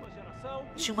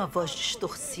 Tinha uma voz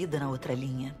distorcida na outra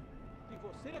linha.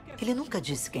 Ele nunca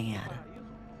disse quem era.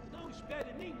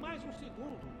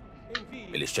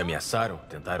 Eles te ameaçaram?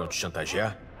 Tentaram te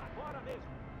chantagear?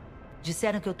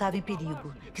 Disseram que eu estava em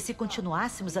perigo, que se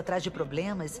continuássemos atrás de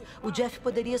problemas, o Jeff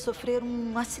poderia sofrer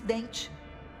um acidente.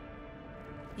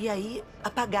 E aí,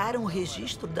 apagaram o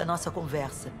registro da nossa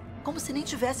conversa, como se nem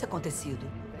tivesse acontecido.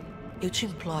 Eu te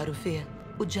imploro, Vê,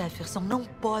 o Jefferson não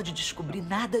pode descobrir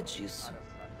nada disso.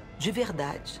 De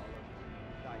verdade.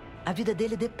 A vida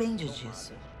dele depende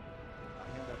disso. A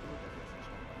renda bruta dessas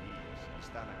companhias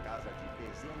está na casa de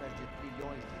dezenas de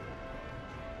trilhões de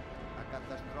euros. A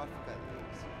catastrófica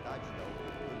cidade da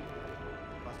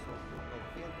Ucrânia passou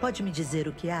por 90... Pode me dizer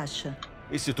o que acha?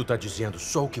 E se tu tá dizendo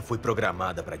só o que foi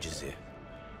programada pra dizer?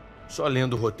 Só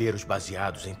lendo roteiros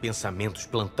baseados em pensamentos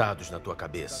plantados na tua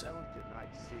cabeça.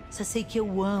 Só sei que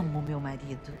eu amo meu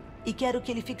marido. E quero que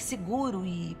ele fique seguro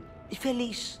e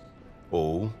feliz.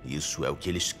 Ou isso é o que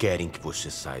eles querem que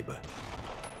você saiba.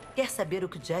 Quer saber o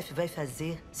que o Jeff vai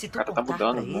fazer se tu Cara, tá contar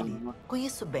mudando, pra ele? né?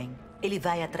 Conheço bem. Ele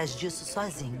vai atrás disso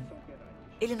sozinho.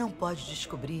 Ele não pode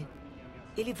descobrir.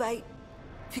 Ele vai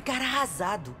ficar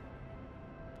arrasado.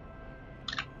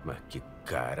 Mas que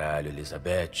caralho,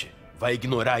 Elizabeth. Vai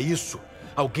ignorar isso?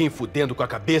 Alguém fudendo com a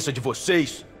cabeça de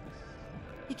vocês?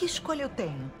 E que escolha eu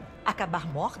tenho? Acabar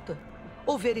morta?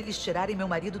 Ou ver eles tirarem meu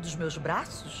marido dos meus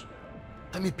braços?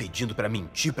 Tá me pedindo pra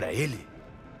mentir pra ele?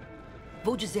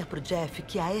 Vou dizer pro Jeff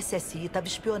que a SSI estava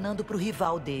espionando pro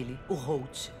rival dele, o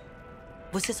Holt.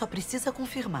 Você só precisa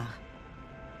confirmar.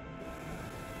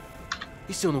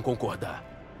 E se eu não concordar?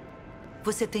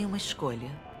 Você tem uma escolha.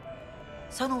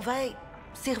 Só não vai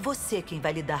ser você quem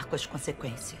vai lidar com as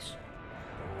consequências.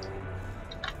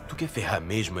 Tu quer ferrar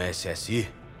mesmo a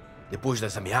SSI? Depois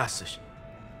das ameaças?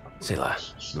 Sei lá,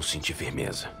 não senti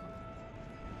firmeza.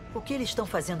 O que eles estão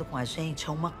fazendo com a gente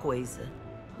é uma coisa.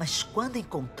 Mas quando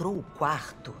encontrou o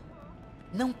quarto,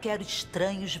 não quero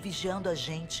estranhos vigiando a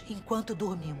gente enquanto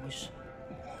dormimos.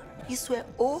 Isso é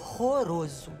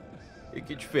horroroso. E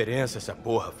que diferença essa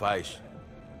porra faz?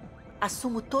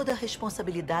 Assumo toda a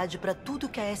responsabilidade para tudo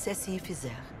que a SSI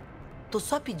fizer. Tô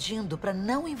só pedindo para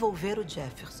não envolver o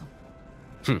Jefferson.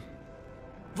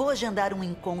 Vou agendar um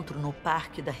encontro no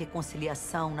Parque da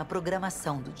Reconciliação na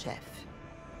programação do Jeff.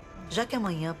 Já que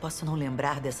amanhã posso não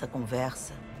lembrar dessa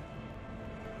conversa,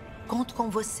 conto com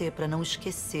você para não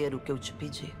esquecer o que eu te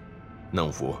pedi.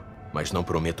 Não vou, mas não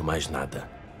prometo mais nada.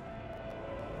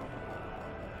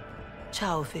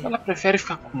 Tchau, Vê. Ela prefere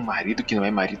ficar com o marido que não é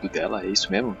marido dela, é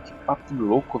isso mesmo? Que papo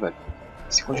louco, velho.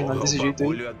 Se continuar desse jeito aí.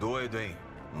 O bagulho é doido, hein?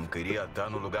 Não queria estar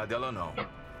no lugar dela, não.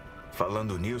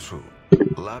 Falando nisso,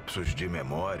 lapsos de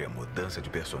memória, mudança de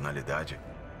personalidade.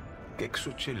 O que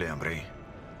isso te lembra, hein?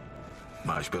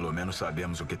 Mas pelo menos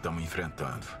sabemos o que estamos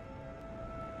enfrentando.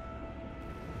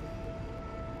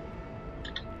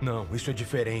 Não, isso é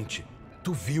diferente.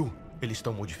 Tu viu? Eles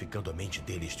estão modificando a mente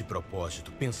deles de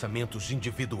propósito. Pensamentos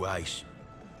individuais.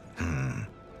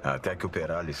 Até que o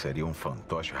Perales seria um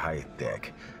fantoche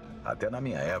high-tech. Até na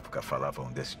minha época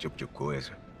falavam desse tipo de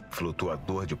coisa.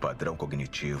 Flutuador de padrão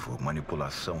cognitivo,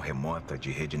 manipulação remota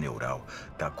de rede neural.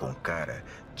 Tá com cara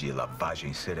de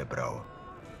lavagem cerebral.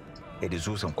 Eles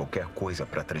usam qualquer coisa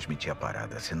para transmitir a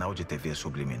parada. Sinal de TV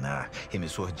subliminar,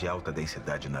 emissor de alta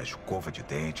densidade na escova de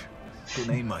dente. Tu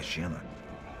nem imagina.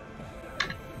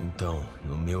 Então,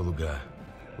 no meu lugar,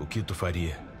 o que tu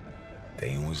faria?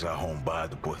 Tem uns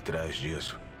arrombados por trás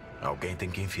disso. Alguém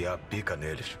tem que enfiar a pica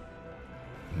neles.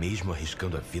 Mesmo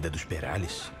arriscando a vida dos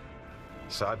Perales?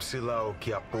 Sabe-se lá o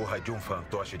que a porra de um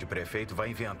fantoche de prefeito vai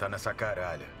inventar nessa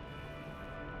caralha.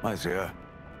 Mas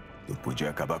Tu podia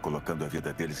acabar colocando a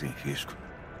vida deles em risco.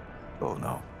 Ou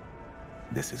não.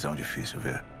 Decisão difícil,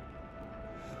 ver.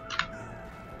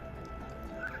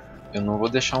 Eu não vou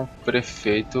deixar um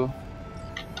prefeito,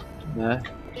 né?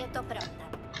 Eu tô pronta.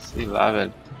 Sei lá,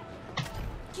 velho.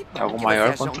 Que Tem bom algo que maior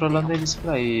você achou um controlando tempo. eles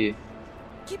por aí.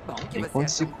 Que bom que você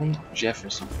Encontre-se achou um com tempo.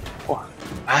 Jefferson. Porra.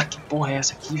 Ah, que porra é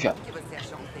essa aqui, velho? Que você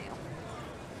achou um tempo.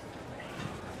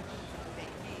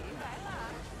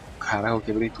 Caraca, eu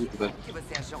quebrei tudo, velho. Que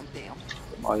você achou um tempo.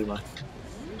 Foi mal aí, mano.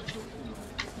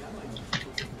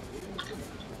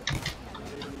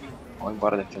 Vamos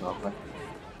embora daqui logo, velho.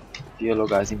 Que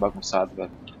lugarzinho bagunçado,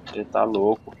 velho. Ele tá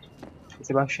louco.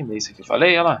 Esse é chinês aqui.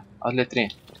 Falei, olha lá. As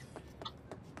letrinhas.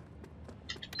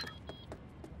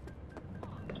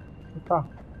 Opa.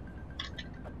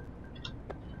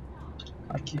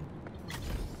 Aqui.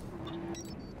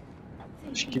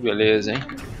 Acho que beleza, hein?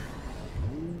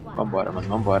 Vambora, mano.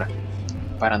 Vambora.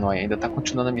 ParaNoia ainda tá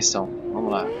continuando a missão.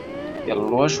 Vamos lá. E é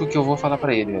lógico que eu vou falar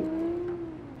pra ele, velho.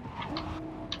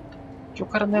 Que o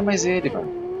cara não é mais ele,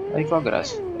 mano. Aí que é a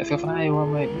graça. Aí eu falo, eu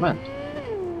amo ele. Mano.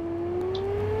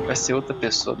 Vai ser outra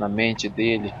pessoa na mente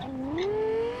dele.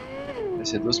 Vai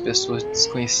ser duas pessoas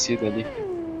desconhecidas ali.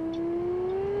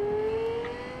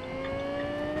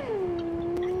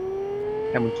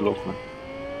 É muito louco, mano.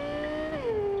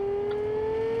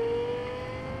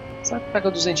 Será que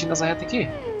pega 200 nessa reta aqui?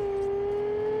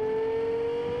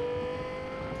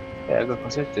 Pega, com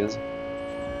certeza.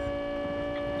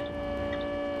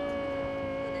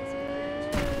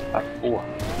 Ah, porra.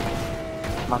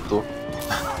 Matou.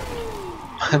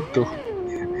 Matou.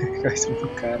 Caiu em cima do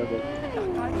cara, velho.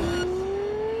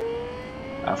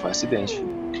 Ah, foi um acidente,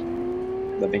 filho.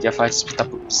 Ainda bem que é fácil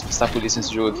despistar a polícia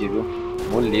nesse jogo aqui, viu?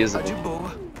 Moleza, Tá de velho.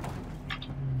 boa.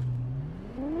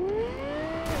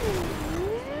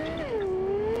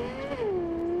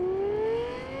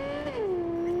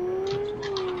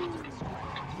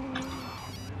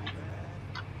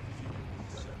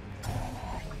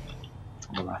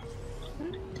 Vamos lá.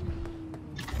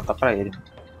 Vou contar pra ele.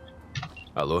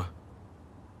 Alô?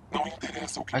 Não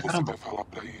interessa o que Ai, você caramba. vai falar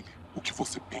pra ele, o que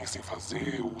você pensa em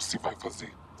fazer ou se vai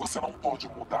fazer. Você não pode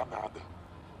mudar nada.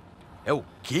 É o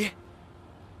quê?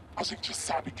 A gente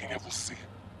sabe quem é você.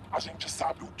 A gente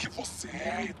sabe o que você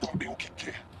é e também o que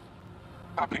quer.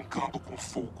 Tá brincando com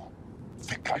fogo.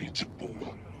 Fica aí de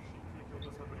boa.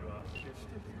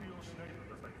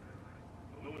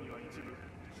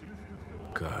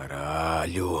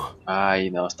 Caralho. Ai,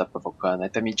 não, você tá provocando. Aí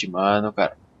tá me intimando,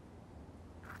 cara.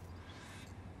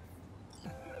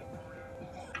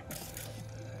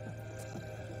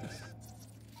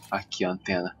 Aqui, a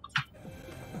antena.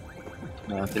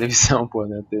 Não, a televisão, pô,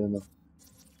 não é antena, não.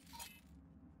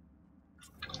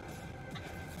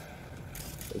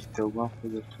 Deve ter alguma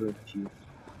coisa por aqui.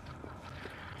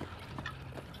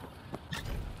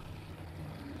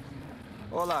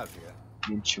 Olá, Via.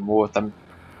 Me intimou, tá me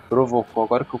provocou.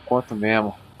 Agora que eu conto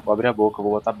mesmo. Vou abrir a boca,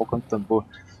 vou botar a boca no tambor.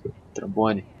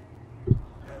 Trombone.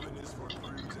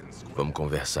 Vamos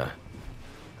conversar.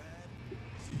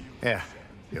 É,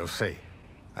 eu sei.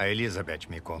 A Elizabeth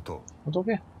me contou. Contou o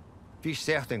quê? Fiz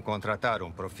certo em contratar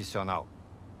um profissional.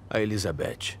 A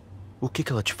Elizabeth, o que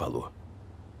ela te falou?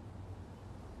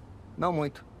 Não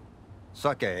muito.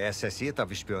 Só que a SSI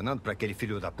estava espionando para aquele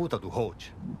filho da puta do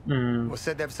Holt.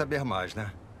 Você deve saber mais,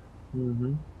 né?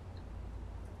 Uhum.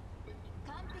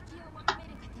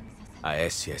 A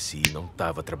SSI não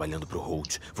estava trabalhando pro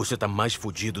Holt. Você tá mais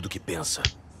fudido do que pensa.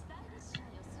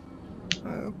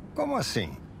 Como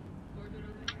assim?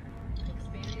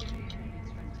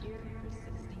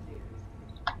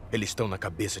 Eles estão na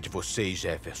cabeça de vocês,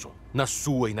 Jefferson. Na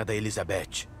sua e na da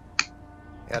Elizabeth.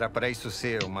 Era para isso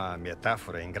ser uma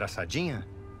metáfora engraçadinha?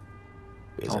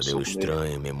 Pesadelo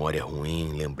estranho, memória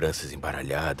ruim, lembranças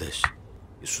embaralhadas.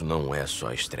 Isso não é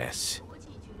só estresse.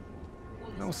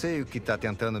 Não sei o que está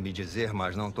tentando me dizer,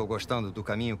 mas não estou gostando do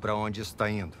caminho para onde isso está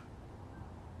indo.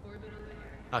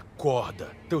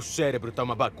 Acorda. Teu cérebro tá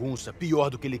uma bagunça, pior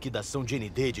do que liquidação de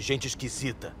ND de gente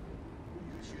esquisita.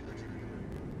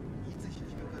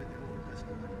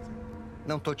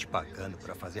 Não tô te pagando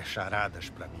para fazer charadas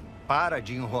para mim. Para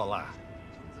de enrolar.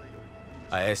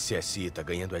 A SSI tá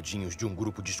ganhando adinhos de um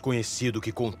grupo desconhecido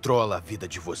que controla a vida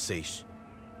de vocês.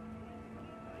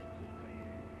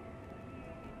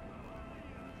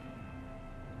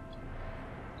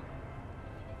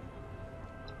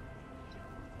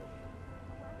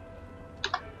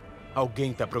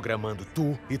 Alguém tá programando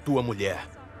tu e tua mulher.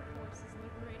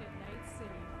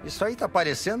 Isso aí tá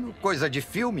parecendo coisa de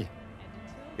filme.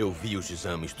 Eu vi os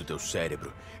exames do teu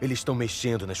cérebro. Eles estão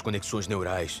mexendo nas conexões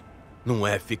neurais. Não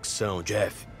é ficção,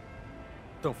 Jeff.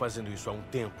 Estão fazendo isso há um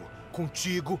tempo.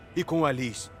 Contigo e com a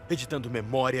Liz, editando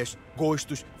memórias,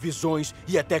 gostos, visões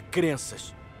e até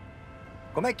crenças.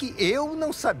 Como é que eu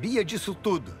não sabia disso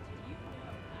tudo?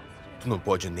 Tu não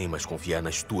pode nem mais confiar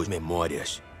nas tuas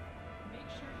memórias.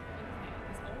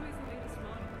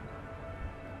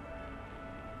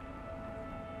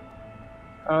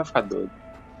 Ela vai ficar doido.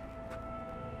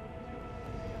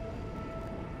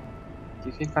 O que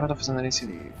aquele cara tá fazendo ali em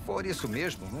cima? Se for isso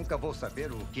mesmo, nunca vou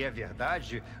saber o que é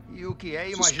verdade e o que é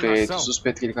Suspeito, imaginação.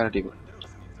 suspeito aquele cara ali.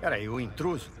 Peraí, o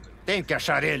intruso? Tenho que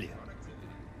achar ele.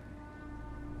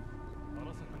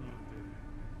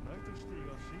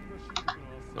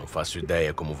 Não faço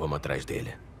ideia como vamos atrás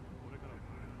dele.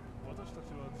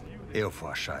 Eu vou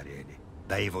achar ele.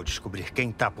 Daí vou descobrir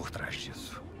quem tá por trás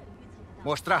disso.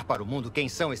 Mostrar para o mundo quem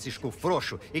são esses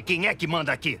cufrouxos e quem é que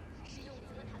manda aqui.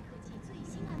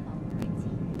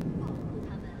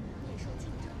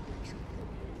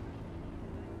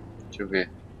 Deixa eu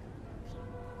ver.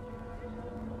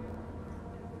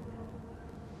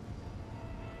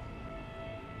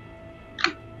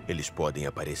 Eles podem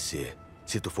aparecer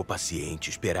se tu for paciente,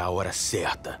 esperar a hora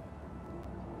certa.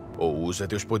 Ou usa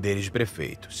teus poderes de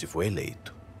prefeito, se for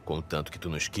eleito. Contanto que tu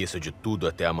não esqueça de tudo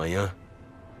até amanhã.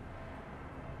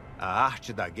 A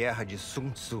arte da guerra de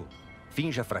Sun Tzu.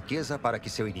 Finja fraqueza para que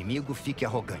seu inimigo fique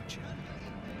arrogante.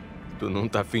 Tu não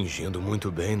tá fingindo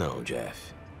muito bem, não,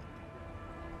 Jeff.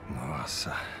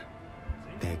 Nossa.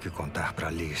 Tenho que contar pra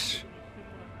Liz.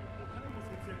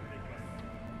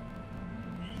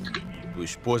 Tua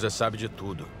esposa sabe de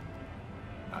tudo.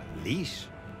 A Liz?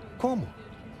 Como?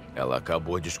 Ela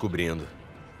acabou descobrindo.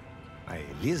 A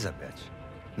Elizabeth?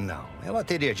 Não, ela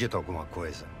teria dito alguma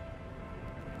coisa.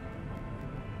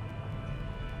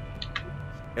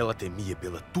 Ela temia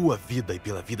pela tua vida e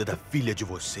pela vida da filha de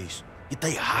vocês. E tá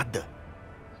errada.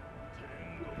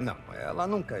 Não, ela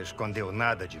nunca escondeu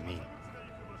nada de mim.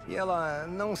 E ela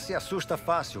não se assusta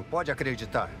fácil, pode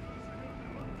acreditar.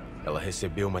 Ela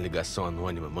recebeu uma ligação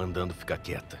anônima mandando ficar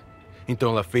quieta.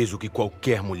 Então ela fez o que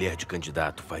qualquer mulher de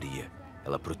candidato faria.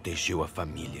 Ela protegeu a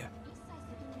família.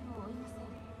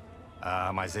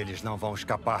 Ah, mas eles não vão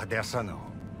escapar dessa,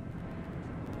 não.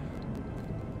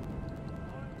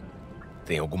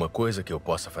 Tem alguma coisa que eu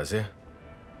possa fazer?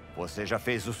 Você já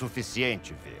fez o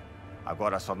suficiente, V.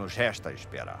 Agora só nos resta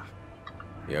esperar.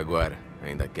 E agora?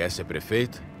 Ainda quer ser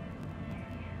prefeito?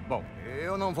 Bom,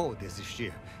 eu não vou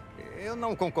desistir. Eu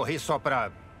não concorri só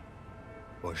pra...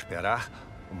 Vou esperar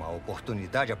uma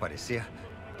oportunidade aparecer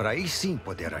pra aí sim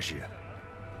poder agir.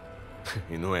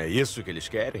 E não é isso que eles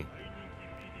querem?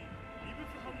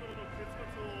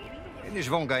 Eles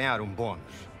vão ganhar um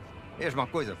bônus. Mesma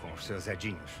coisa com os seus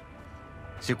Edinhos.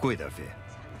 Se cuida, V.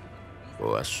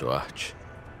 Boa sorte.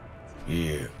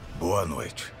 E boa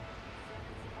noite.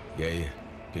 E aí,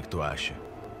 o que tu acha?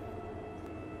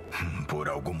 Por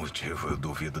algum motivo, eu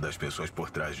duvido das pessoas por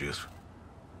trás disso.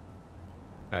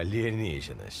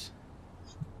 Alienígenas.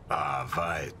 Ah,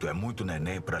 vai. Tu é muito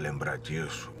neném pra lembrar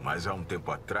disso. Mas há um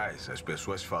tempo atrás, as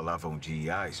pessoas falavam de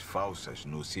IAs falsas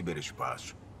no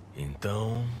ciberespaço.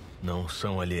 Então, não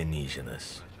são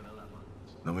alienígenas.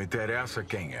 Não me interessa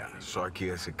quem é. Só que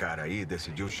esse cara aí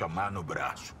decidiu chamar no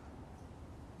braço.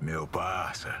 Meu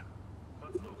parça.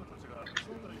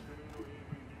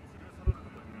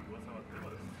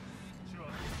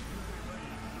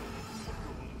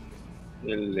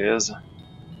 Beleza.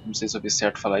 Não sei se eu vi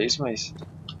certo falar isso, mas...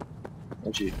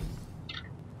 Onde ir?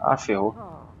 Ah, ferrou.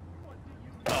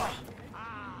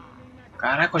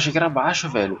 Caraca, eu achei que era baixo,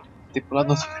 velho. Tem que pular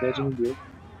no outro prédio, não deu.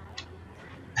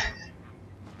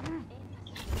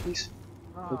 Que isso?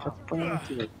 Eu te acompanhando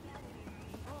aqui, velho.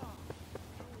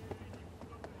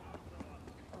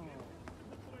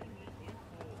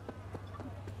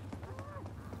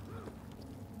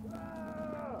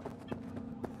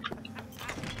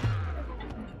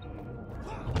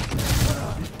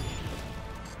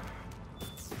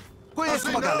 Conheço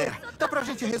uma galera. Dá pra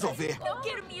gente resolver. Eu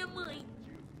quero minha mãe.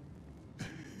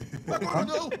 Agora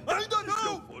não! Ainda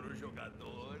não!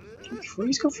 O que foi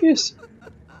isso que eu fiz?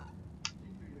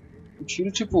 O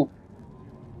tiro, tipo...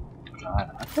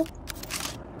 Caraca.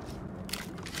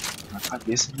 Na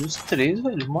cabeça dos três,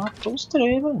 velho. Matou os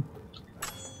três, velho.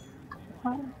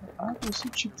 Caraca, esse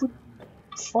tipo...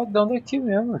 Fodão daqui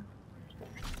mesmo, velho.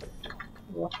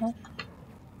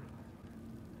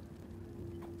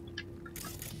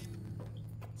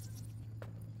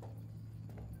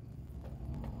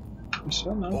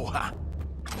 Impressionante. Porra!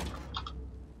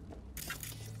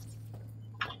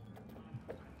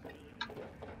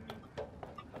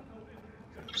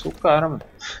 Sou o cara, mano.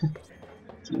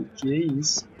 que é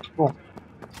isso? Bom.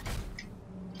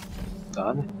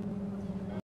 Tá, né?